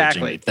you're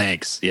pitching me.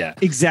 Thanks. Yeah.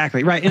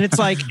 Exactly. Right. And it's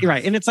like,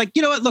 right. And it's like,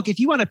 you know what, look, if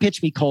you want to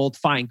pitch me cold,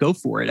 fine, go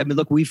for it. I mean,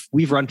 look,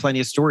 we've run plenty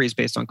of stories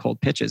based on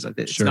cold pitches.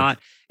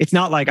 It's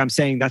not like I'm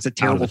saying that's a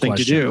terrible thing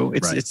to do.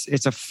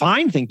 It's a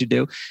fine thing to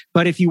do.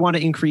 But if you want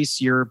to increase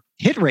your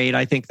hit rate,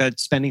 I think that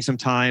spending some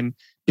time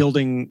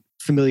building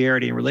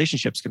familiarity and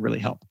relationships can really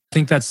help. I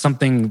think that's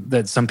something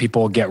that some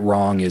people get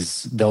wrong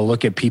is they'll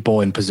look at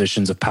people in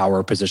positions of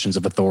power, positions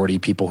of authority,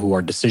 people who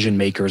are decision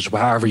makers,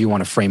 however you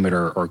want to frame it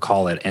or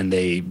call it. And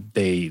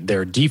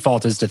their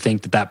default is to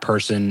think that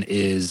person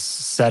is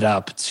set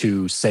up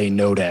to say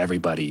no to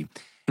everybody.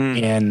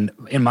 And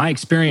in my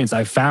experience,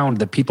 I've found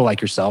that people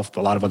like yourself,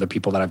 a lot of other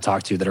people that I've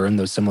talked to that are in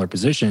those similar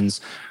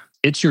positions,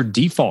 it's your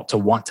default to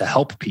want to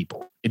help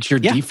people. It's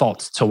your default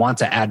to want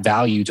to add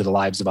value to the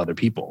lives of other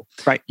people.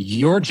 Right.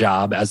 Your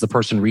job as the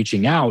person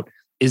reaching out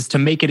is to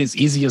make it as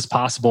easy as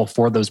possible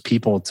for those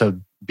people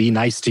to be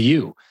nice to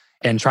you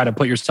and try to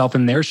put yourself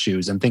in their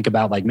shoes and think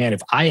about like, man,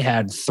 if I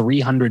had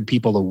 300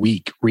 people a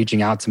week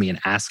reaching out to me and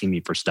asking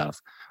me for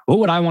stuff, what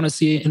would I want to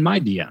see in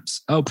my DMs?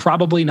 Oh,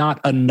 probably not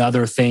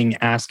another thing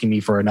asking me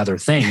for another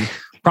thing.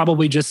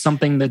 Probably just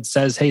something that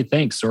says, hey,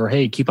 thanks, or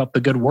hey, keep up the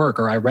good work,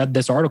 or I read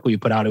this article you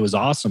put out. It was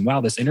awesome.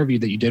 Wow, this interview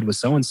that you did with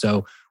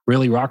so-and-so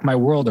really rocked my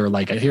world. Or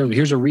like,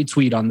 here's a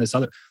retweet on this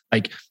other.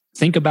 Like,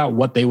 think about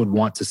what they would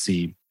want to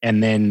see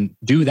and then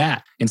do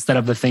that instead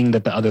of the thing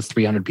that the other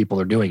 300 people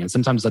are doing. And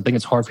sometimes I think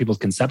it's hard for people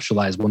to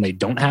conceptualize when they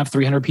don't have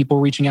 300 people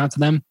reaching out to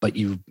them, but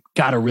you've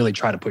got to really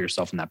try to put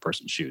yourself in that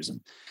person's shoes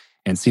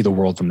and see the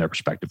world from their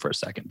perspective for a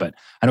second. But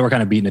I know we're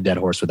kind of beating a dead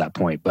horse with that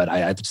point, but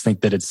I just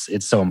think that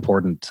it's so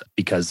important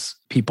because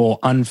people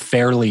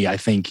unfairly, I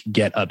think,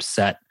 get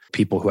upset,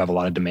 people who have a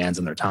lot of demands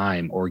in their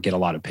time or get a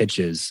lot of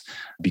pitches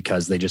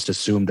because they just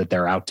assume that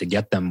they're out to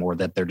get them or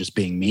that they're just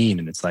being mean.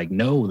 And it's like,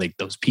 no, like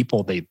those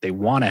people, they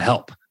want to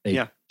help.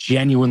 They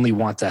genuinely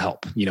want to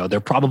help. You know, they're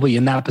probably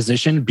in that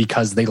position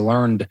because they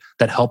learned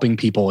that helping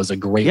people is a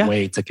great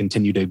way to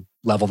continue to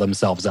level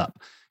themselves up.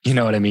 You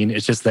know what I mean?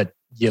 It's just that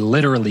you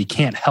literally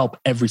can't help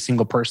every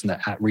single person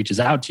that reaches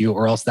out to you,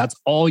 or else that's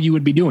all you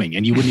would be doing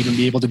and you wouldn't even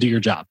be able to do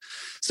your job.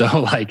 So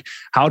like,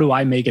 how do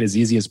I make it as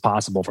easy as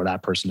possible for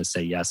that person to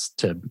say yes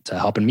to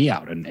helping me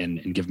out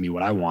and give me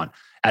what I want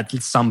at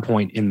some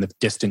point in the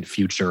distant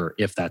future,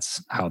 if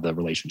that's how the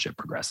relationship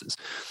progresses?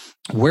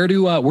 Where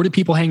do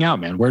people hang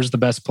out, man? Where's the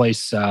best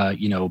place?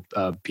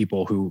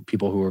 People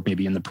who are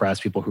maybe in the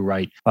press, people who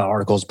write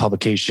articles,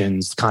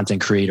 publications,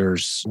 content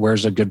creators.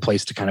 Where's a good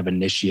place to kind of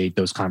initiate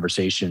those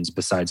conversations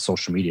besides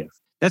social media?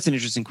 That's an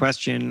interesting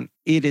question.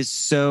 It is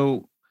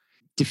so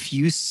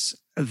diffuse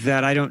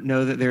that I don't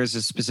know that there's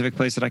a specific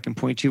place that I can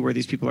point to where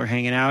these people are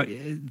hanging out.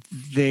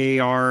 They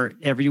are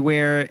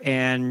everywhere.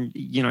 And,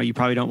 you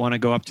probably don't want to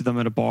go up to them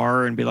at a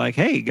bar and be like,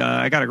 hey,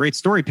 I got a great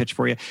story pitch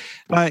for you.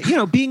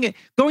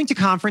 Going to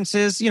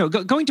conferences,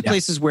 going to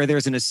places where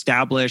there's an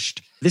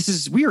established,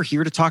 we are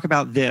here to talk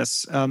about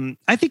this.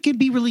 I think it'd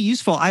be really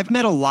useful. I've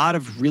met a lot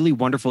of really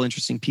wonderful,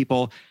 interesting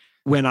people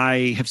when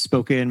I have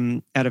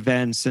spoken at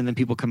events, and then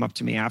people come up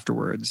to me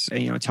afterwards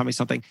and, tell me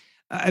something.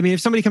 I mean,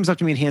 if somebody comes up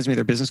to me and hands me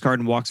their business card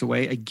and walks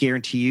away, I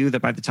guarantee you that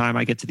by the time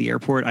I get to the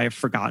airport, I have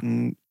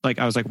forgotten. Like,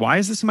 I was like, why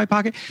is this in my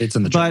pocket? It's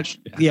in the trash.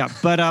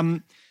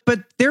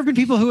 But there have been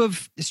people who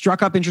have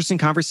struck up interesting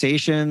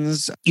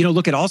conversations.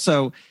 Look at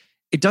also,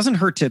 it doesn't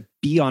hurt to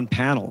be on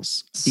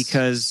panels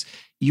because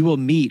you will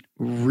meet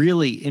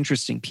really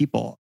interesting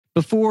people.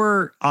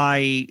 Before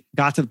I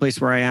got to the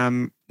place where I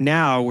am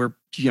now, where,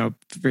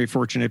 very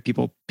fortunate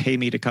people pay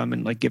me to come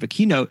and like give a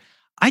keynote,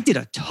 I did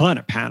a ton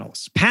of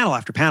panels, panel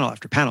after panel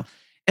after panel.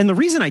 And the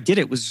reason I did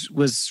it was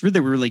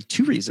there were really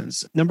two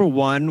reasons. Number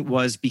one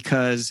was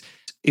because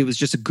it was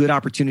just a good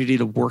opportunity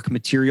to work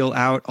material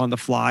out on the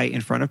fly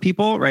in front of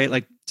people, right?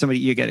 Like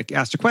you get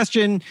asked a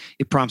question,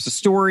 it prompts a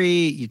story,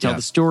 you tell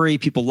the story,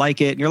 people like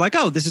it, and you're like,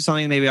 oh, this is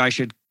something maybe I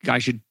should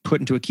put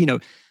into a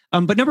keynote.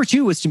 But number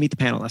two was to meet the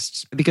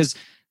panelists, because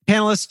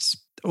panelists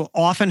will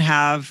often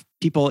have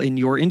people in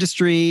your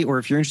industry, or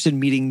if you're interested in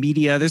meeting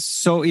media, there's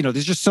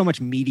just so much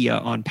media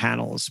on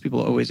panels.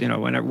 People always,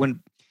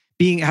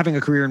 having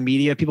a career in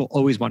media, people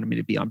always wanted me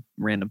to be on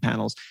random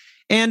panels.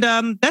 And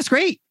that's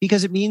great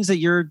because it means that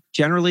you're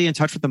generally in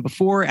touch with them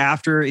before,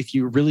 after. If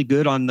you're really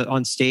good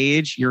on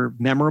stage, you're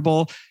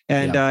memorable.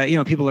 And,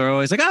 people are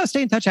always like, oh,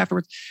 stay in touch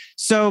afterwards.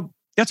 So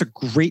that's a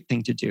great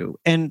thing to do.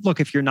 And look,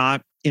 if you're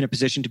not in a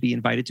position to be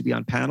invited to be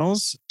on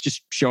panels,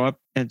 just show up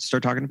and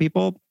start talking to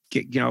people.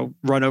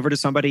 Run over to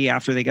somebody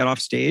after they get off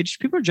stage.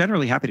 People are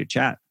generally happy to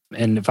chat.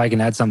 And if I can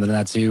add something to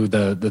that too,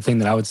 the thing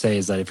that I would say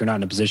is that if you're not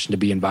in a position to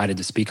be invited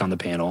to speak on the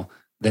panel,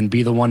 then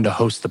be the one to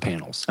host the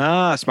panels.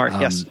 Ah, smart.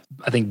 Yes.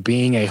 I think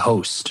being a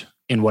host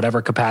in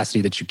whatever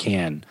capacity that you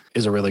can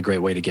is a really great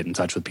way to get in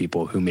touch with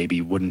people who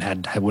maybe wouldn't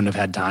have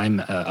had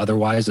time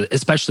otherwise,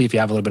 especially if you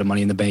have a little bit of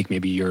money in the bank.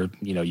 Maybe you're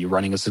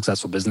running a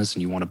successful business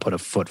and you want to put a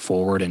foot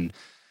forward and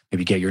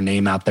maybe get your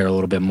name out there a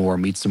little bit more,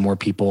 meet some more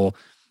people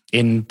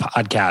in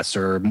podcasts,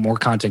 or more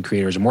content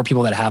creators, or more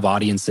people that have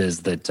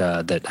audiences that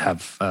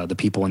have the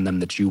people in them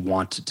that you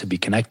want to be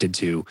connected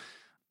to.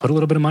 Put a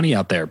little bit of money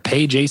out there.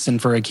 Pay Jason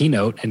for a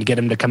keynote and get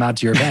him to come out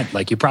to your event.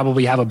 Like, you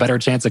probably have a better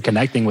chance of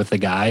connecting with the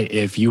guy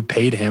if you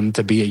paid him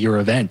to be at your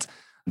event,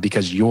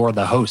 because you're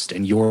the host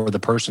and you're the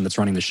person that's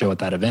running the show at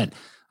that event.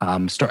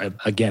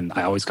 Again,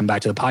 I always come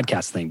back to the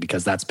podcast thing,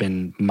 because that's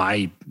been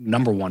my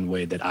number one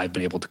way that I've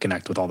been able to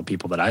connect with all the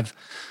people that I've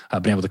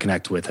been able to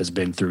connect with, has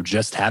been through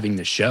just having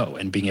this show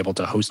and being able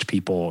to host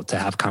people, to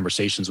have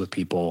conversations with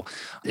people.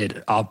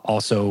 It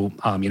also,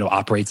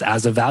 operates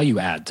as a value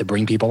add to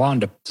bring people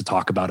on to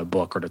talk about a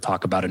book, or to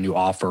talk about a new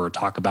offer, or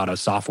talk about a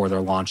software they're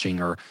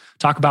launching, or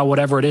talk about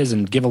whatever it is,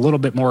 and give a little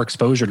bit more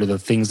exposure to the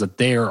things that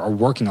they are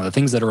working on, the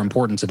things that are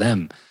important to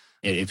them.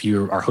 If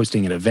you are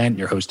hosting an event,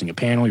 you're hosting a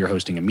panel, you're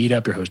hosting a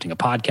meetup, you're hosting a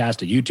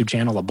podcast, a YouTube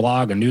channel, a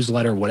blog, a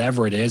newsletter,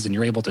 whatever it is, and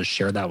you're able to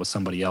share that with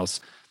somebody else,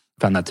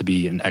 I found that to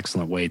be an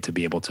excellent way to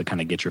be able to kind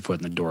of get your foot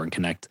in the door and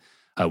connect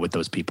with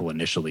those people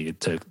initially,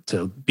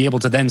 to be able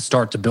to then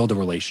start to build a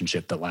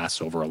relationship that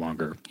lasts over a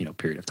longer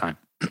period of time.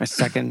 I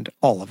second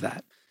all of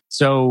that.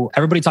 So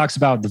everybody talks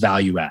about the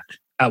value add.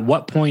 At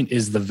what point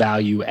is the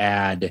value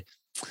add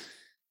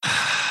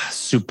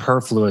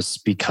superfluous,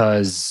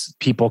 because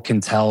people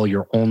can tell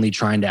you're only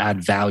trying to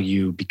add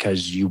value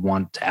because you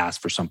want to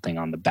ask for something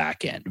on the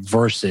back end,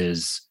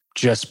 versus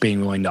just being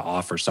willing to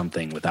offer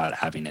something without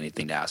having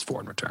anything to ask for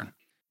in return?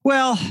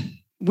 Well,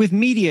 with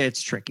media,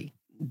 it's tricky,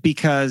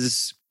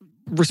 because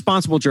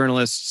responsible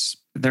journalists,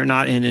 they're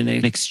not in an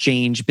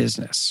exchange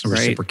business, right?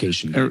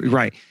 Reciprocation.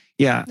 Right.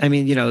 Yeah. I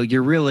mean,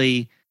 you're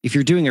really, if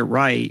you're doing it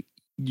right,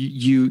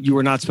 you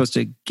are not supposed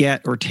to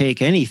get or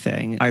take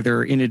anything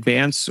either in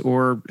advance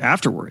or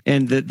afterward.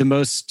 And the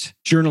most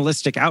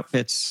journalistic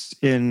outfits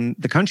in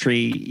the country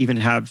even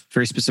have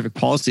very specific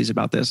policies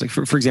about this. Like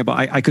for example,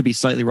 I could be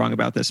slightly wrong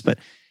about this, but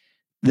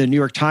the New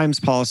York Times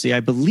policy, I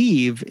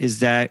believe, is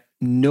that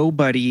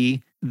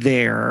nobody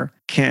there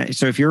can.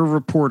 So if you're a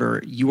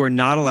reporter, you are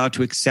not allowed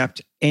to accept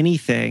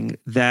anything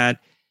that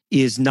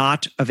is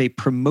not of a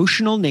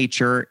promotional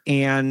nature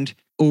and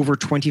over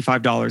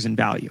 $25 in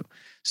value.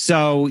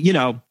 So,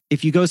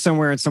 If you go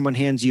somewhere and someone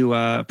hands you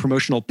a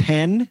promotional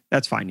pen,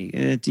 that's fine. You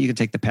can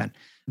take the pen.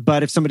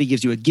 But if somebody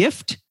gives you a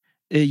gift,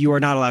 you are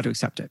not allowed to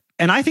accept it.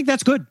 And I think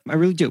that's good. I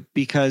really do,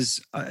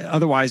 because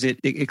otherwise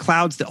it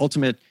clouds the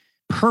ultimate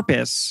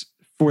purpose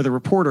for the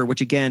reporter, which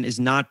again is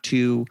not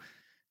to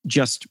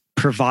just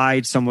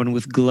provide someone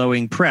with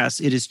glowing press.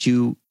 It is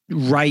to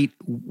write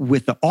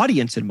with the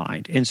audience in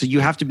mind. And so you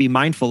have to be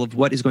mindful of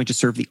what is going to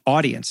serve the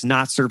audience,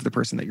 not serve the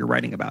person that you're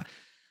writing about.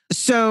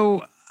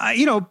 So,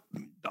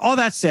 all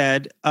that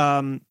said,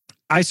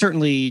 I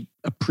certainly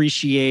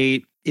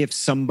appreciate if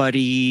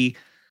somebody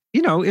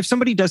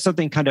does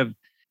something kind of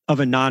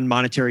a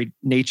non-monetary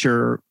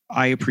nature.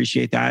 I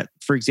appreciate that.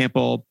 For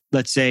example,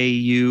 let's say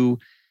you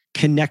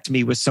connect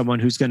me with someone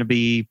who's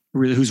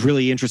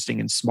really interesting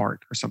and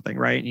smart or something,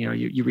 right?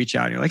 You reach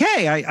out and you're like,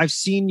 hey, I've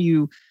seen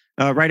you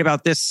write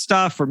about this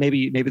stuff, or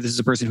maybe this is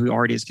a person who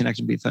already is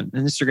connected with on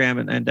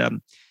Instagram,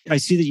 and I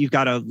see that you've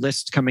got a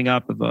list coming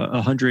up of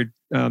 100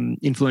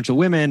 influential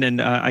women,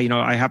 and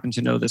I happen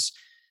to know this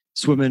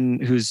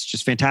woman who's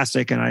just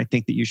fantastic, and I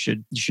think that you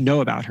should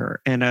know about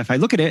her. And if I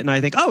look at it and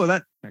I think, oh,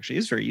 that actually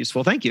is very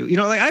useful, thank you.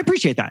 I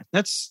appreciate that.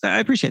 I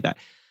appreciate that.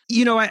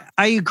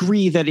 I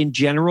agree that in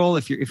general,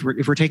 if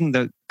we're taking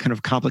the kind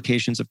of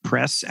complications of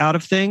press out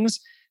of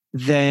things,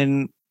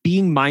 then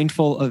being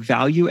mindful of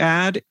value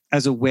add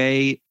as a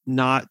way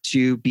not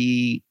to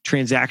be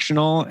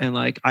transactional and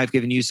like, I've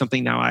given you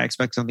something, now I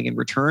expect something in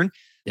return,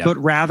 but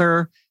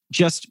rather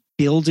just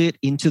build it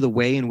into the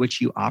way in which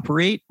you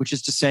operate, which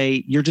is to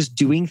say you're just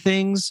doing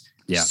things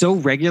so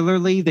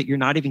regularly that you're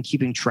not even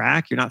keeping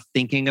track. You're not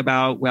thinking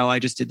about, well, I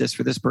just did this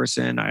for this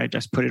person, I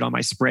just put it on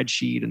my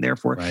spreadsheet, and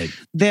therefore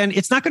then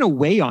it's not going to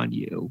weigh on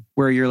you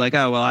where you're like,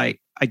 oh, well,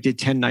 I did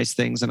 10 nice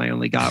things and I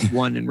only got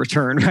one in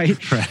return, right?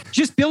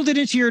 Just build it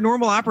into your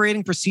normal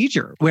operating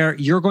procedure where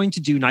you're going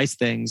to do nice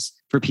things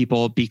for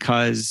people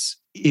because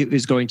it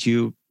is going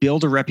to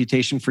build a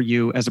reputation for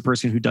you as a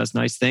person who does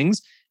nice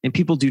things, and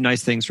people do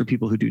nice things for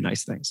people who do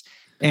nice things.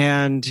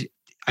 And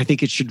I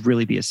think it should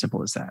really be as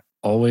simple as that.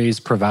 Always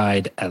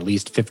provide at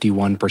least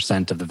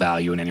 51% of the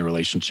value in any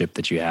relationship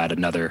that you had.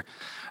 Another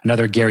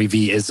Gary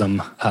V-ism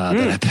that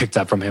I picked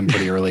up from him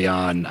pretty early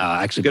on,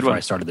 actually before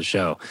I started the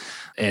show.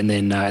 And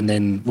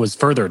then was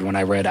furthered when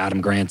I read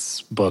Adam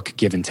Grant's book,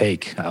 Give and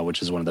Take,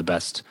 which is one of the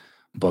best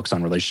books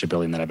on relationship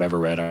building that I've ever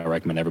read. I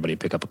recommend everybody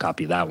pick up a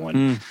copy of that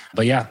one.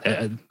 But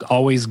yeah,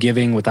 always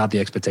giving without the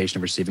expectation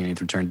of receiving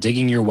anything in return.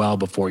 Digging your well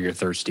before you're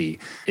thirsty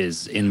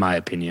is, in my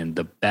opinion,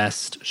 the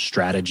best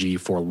strategy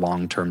for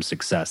long-term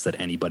success that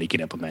anybody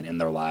can implement in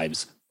their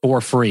lives for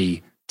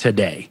free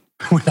today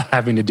without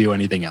having to do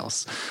anything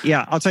else.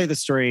 Yeah, I'll tell you the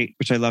story,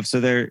 which I love.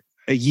 So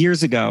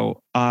years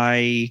ago,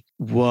 I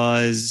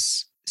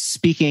was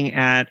speaking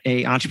at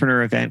an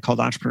entrepreneur event called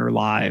Entrepreneur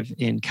Live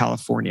in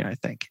California, I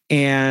think.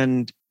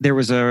 And there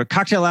was a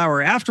cocktail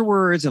hour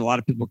afterwards, and a lot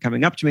of people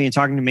coming up to me and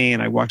talking to me.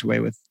 And I walked away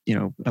with,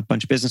 a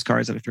bunch of business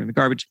cards that I threw in the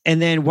garbage.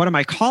 And then one of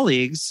my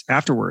colleagues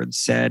afterwards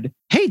said,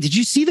 hey, did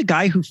you see the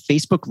guy who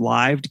Facebook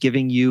Lived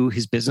giving you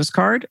his business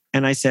card?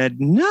 And I said,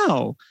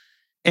 no.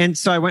 And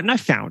so I went and I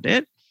found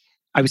it.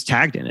 I was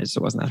tagged in it, so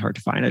it wasn't that hard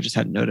to find. I just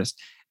hadn't noticed.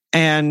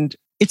 And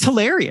it's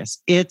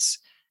hilarious.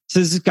 So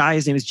this guy,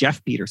 his name is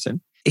Jeff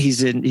Peterson. He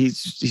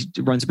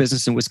runs a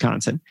business in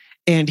Wisconsin,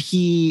 and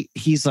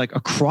he's like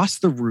across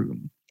the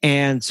room.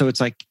 And so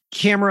it's like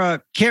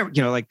camera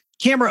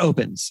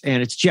opens,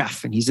 and it's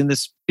Jeff, and he's in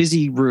this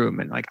busy room,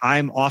 and like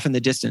I'm off in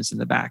the distance in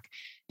the back.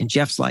 And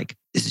Jeff's like,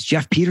 this is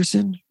Jeff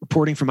Peterson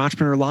reporting from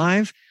Entrepreneur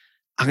Live.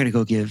 I'm going to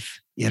go give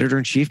the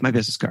editor-in-chief my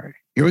business card.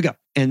 Here we go.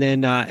 And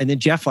then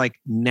Jeff like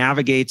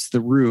navigates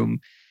the room.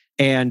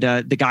 And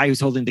the guy who's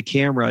holding the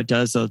camera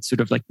does a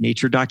sort of like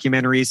nature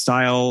documentary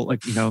style,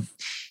 like,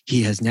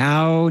 he has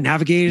now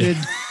navigated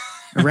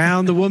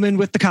around the woman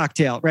with the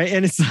cocktail, right?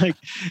 And it's like,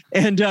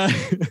 and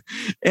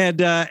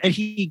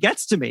he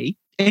gets to me,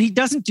 and he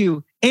doesn't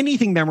do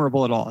anything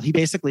memorable at all. He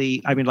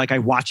basically, I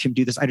watch him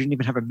do this. I didn't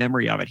even have a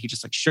memory of it. He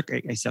just like shook.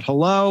 I said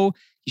hello.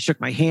 He shook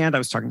my hand. I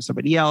was talking to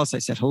somebody else. I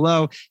said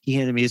hello. He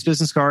handed me his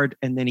business card,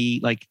 and then he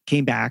like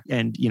came back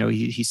and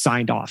he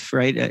signed off,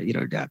 right?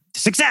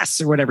 Success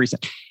or whatever he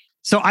said.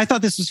 So I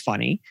thought this was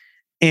funny,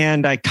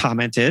 and I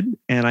commented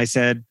and I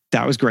said,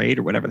 that was great,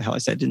 or whatever the hell I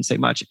said. Didn't say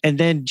much. And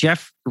then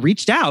Jeff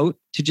reached out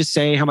to just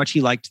say how much he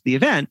liked the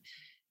event,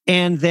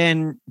 and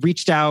then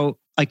reached out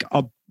like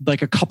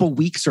a couple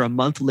weeks or a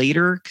month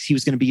later, because he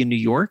was going to be in New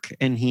York,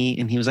 and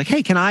he was like,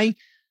 hey, can I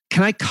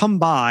come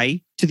by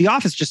to the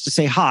office just to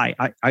say hi?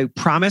 I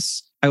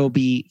promise I will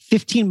be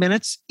 15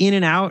 minutes in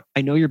and out.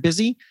 I know you're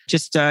busy.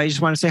 I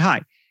just want to say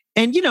hi.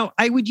 And,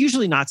 I would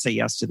usually not say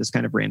yes to this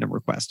kind of random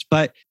request,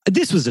 but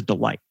this was a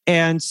delight.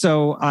 And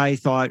so I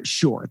thought,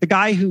 sure, the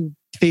guy who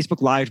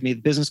Facebook Live me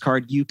the business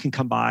card, you can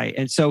come by.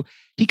 And so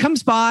he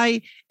comes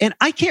by, and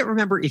I can't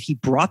remember if he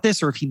brought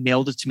this or if he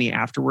mailed it to me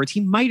afterwards. He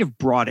might have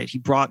brought it. He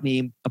brought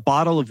me a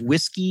bottle of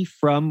whiskey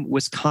from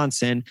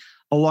Wisconsin,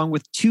 along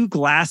with 2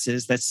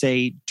 glasses that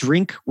say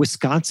 "Drink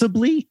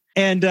Wisconsibly."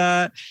 And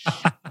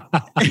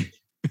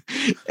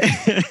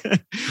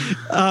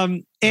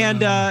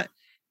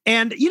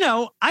And,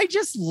 I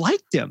just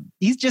liked him.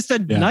 He's just a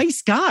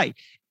nice guy.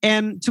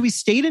 And so we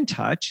stayed in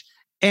touch.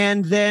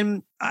 And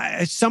then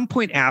at some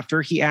point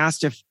after, he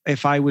asked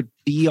if I would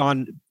be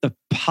on the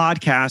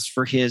podcast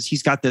for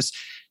he's got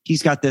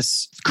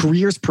this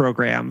careers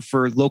program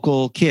for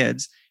local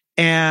kids,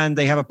 and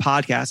they have a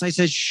podcast. And I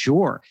said,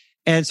 sure.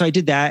 And so I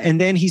did that.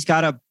 And then he's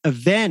got an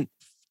event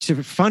to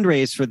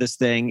fundraise for this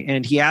thing.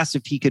 And he asked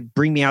if he could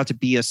bring me out to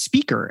be a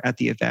speaker at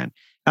the event.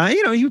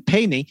 He would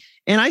pay me.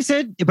 And I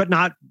said, but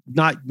not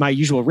my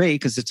usual rate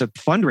because it's a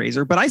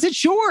fundraiser. But I said,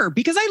 sure,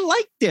 because I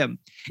liked him.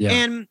 Yeah.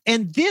 And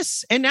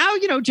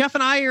now, Jeff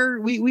and I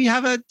we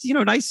have a,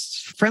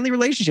 nice friendly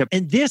relationship.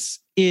 And this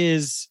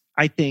is,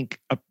 I think,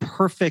 a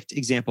perfect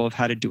example of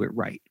how to do it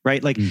right?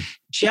 Like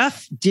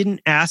Jeff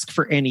didn't ask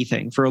for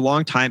anything for a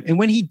long time. And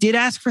when he did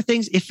ask for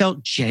things, it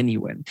felt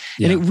genuine.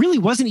 Yeah. And it really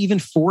wasn't even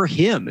for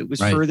him. It was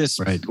for this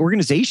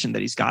organization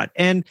that he's got.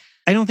 And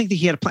I don't think that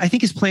he had a plan. I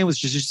think his plan was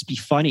just be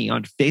funny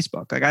on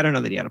Facebook. Like, I don't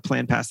know that he had a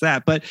plan past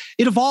that, but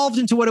it evolved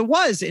into what it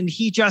was. And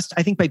he just,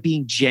 I think by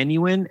being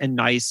genuine and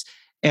nice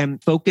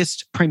and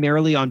focused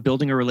primarily on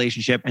building a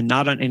relationship and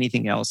not on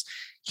anything else,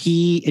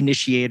 he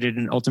initiated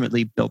and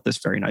ultimately built this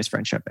very nice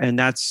friendship. And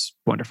that's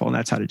wonderful. And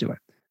that's how to do it.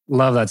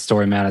 Love that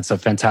story, man. It's a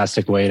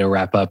fantastic way to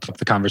wrap up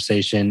the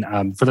conversation.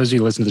 For those of you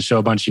who listen to the show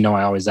a bunch,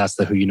 I always ask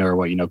the who you know or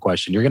what you know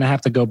question. You're going to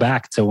have to go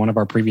back to one of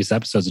our previous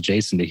episodes of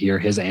Jason to hear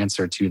his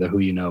answer to the who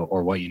you know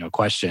or what you know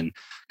question,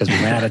 because we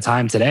ran out of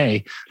time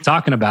today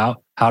talking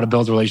about how to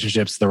build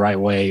relationships the right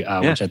way,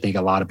 which I think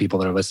a lot of people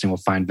that are listening will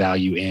find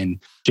value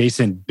in.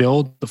 Jason,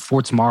 Build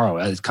for Tomorrow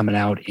is coming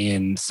out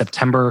in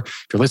September.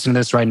 If you're listening to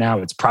this right now,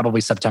 it's probably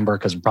September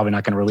because we're probably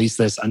not going to release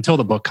this until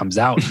the book comes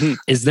out.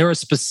 Is there a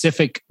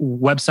specific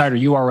website or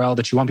URL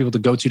that you want people to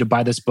go to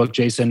buy this book,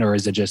 Jason, or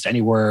is it just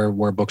anywhere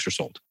where books are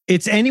sold?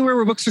 It's anywhere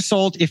where books are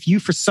sold. If you,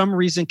 for some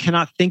reason,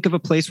 cannot think of a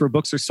place where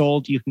books are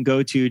sold, you can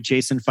go to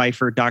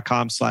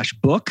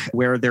jasonfeifer.com/book,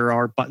 where there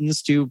are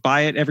buttons to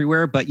buy it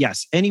everywhere. But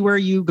yes, anywhere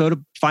you go to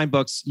find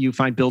books, you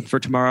find Build for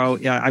Tomorrow.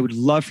 I would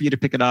love for you to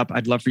pick it up.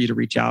 I'd love for you to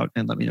reach out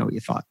and let me know what you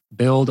thought.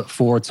 Build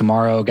for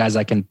Tomorrow. Guys,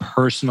 I can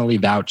personally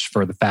vouch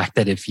for the fact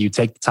that if you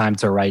take the time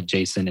to write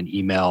Jason an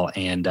email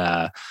and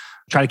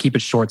try to keep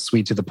it short,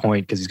 sweet, to the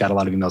point, because he's got a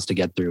lot of emails to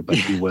get through, but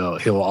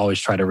he'll always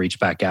try to reach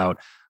back out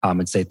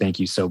and say thank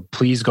you. So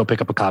please go pick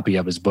up a copy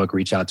of his book,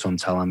 reach out to him,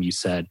 tell him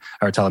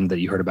that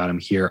you heard about him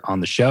here on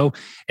the show.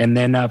 And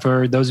then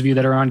for those of you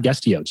that are on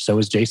Guestio, so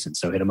is Jason.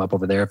 So hit him up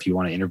over there if you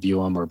want to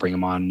interview him or bring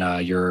him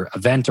on your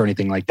event or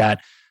anything like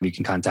that. You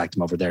can contact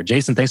him over there.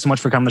 Jason, thanks so much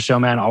for coming on the show,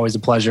 man. Always a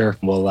pleasure.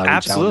 We'll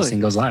reach out when this thing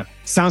goes live.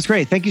 Sounds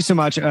great. Thank you so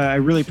much. I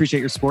really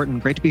appreciate your support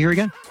and great to be here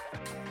again.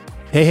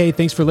 Hey,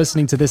 thanks for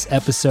listening to this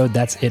episode.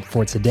 That's it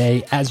for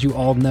today. As you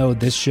all know,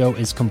 this show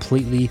is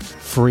completely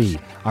free.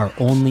 Our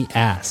only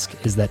ask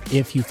is that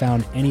if you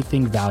found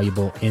anything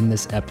valuable in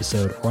this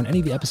episode or in any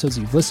of the episodes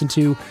that you've listened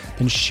to,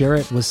 then share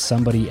it with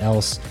somebody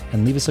else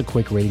and leave us a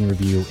quick rating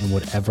review in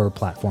whatever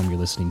platform you're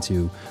listening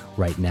to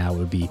right now. It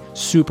would be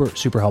super,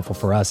 super helpful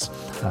for us.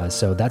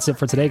 So that's it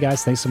for today,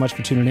 guys. Thanks so much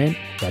for tuning in.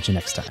 Catch you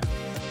next time.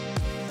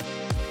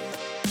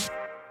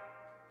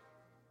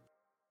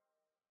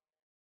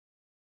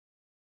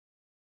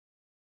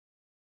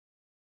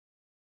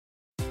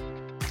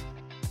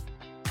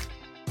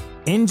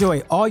 Enjoy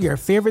all your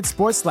favorite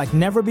sports like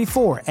never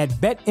before at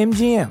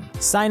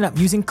BetMGM. Sign up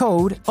using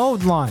code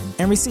OLDLINE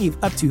and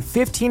receive up to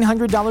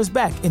 $1,500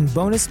 back in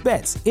bonus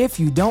bets if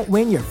you don't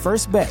win your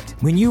first bet.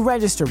 When you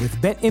register with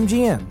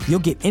BetMGM, you'll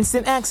get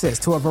instant access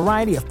to a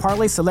variety of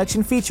parlay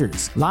selection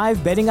features,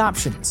 live betting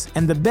options,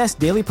 and the best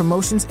daily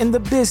promotions in the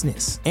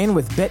business. And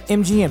with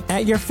BetMGM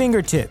at your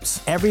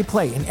fingertips, every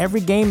play and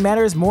every game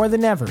matters more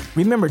than ever.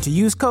 Remember to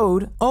use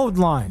code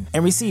OLDLINE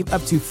and receive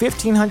up to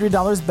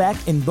 $1,500 back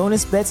in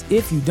bonus bets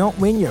if you don't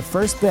win your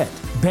first bet.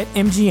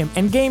 BetMGM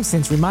and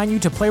GameSense remind you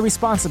to play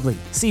responsibly.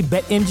 See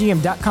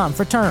BetMGM.com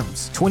for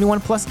terms. 21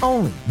 plus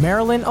only.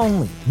 Maryland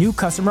only. New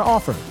customer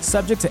offer.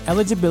 Subject to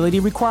eligibility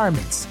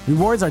requirements.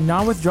 Rewards are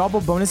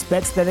non-withdrawable bonus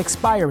bets that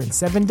expire in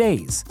 7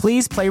 days.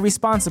 Please play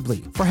responsibly.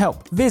 For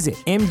help, visit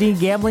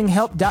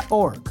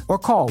mdgamblinghelp.org or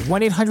call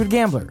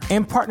 1-800-GAMBLER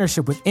in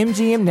partnership with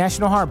MGM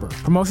National Harbor.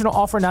 Promotional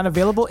offer not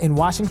available in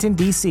Washington,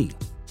 D.C.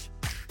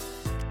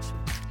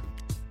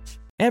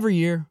 Every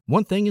year,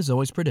 one thing is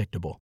always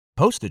predictable.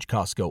 Postage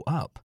costs go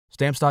up.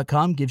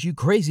 Stamps.com gives you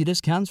crazy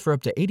discounts for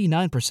up to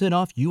 89%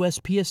 off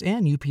USPS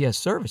and UPS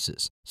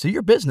services, so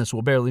your business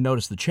will barely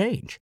notice the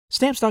change.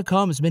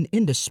 Stamps.com has been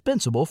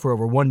indispensable for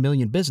over 1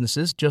 million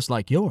businesses just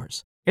like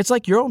yours. It's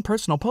like your own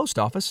personal post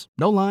office.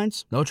 No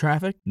lines, no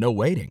traffic, no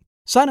waiting.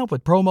 Sign up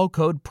with promo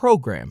code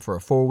PROGRAM for a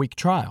 4-week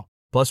trial,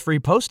 plus free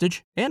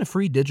postage and a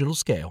free digital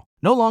scale.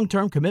 No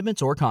long-term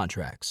commitments or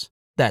contracts.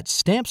 That's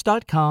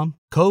Stamps.com,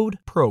 code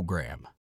PROGRAM.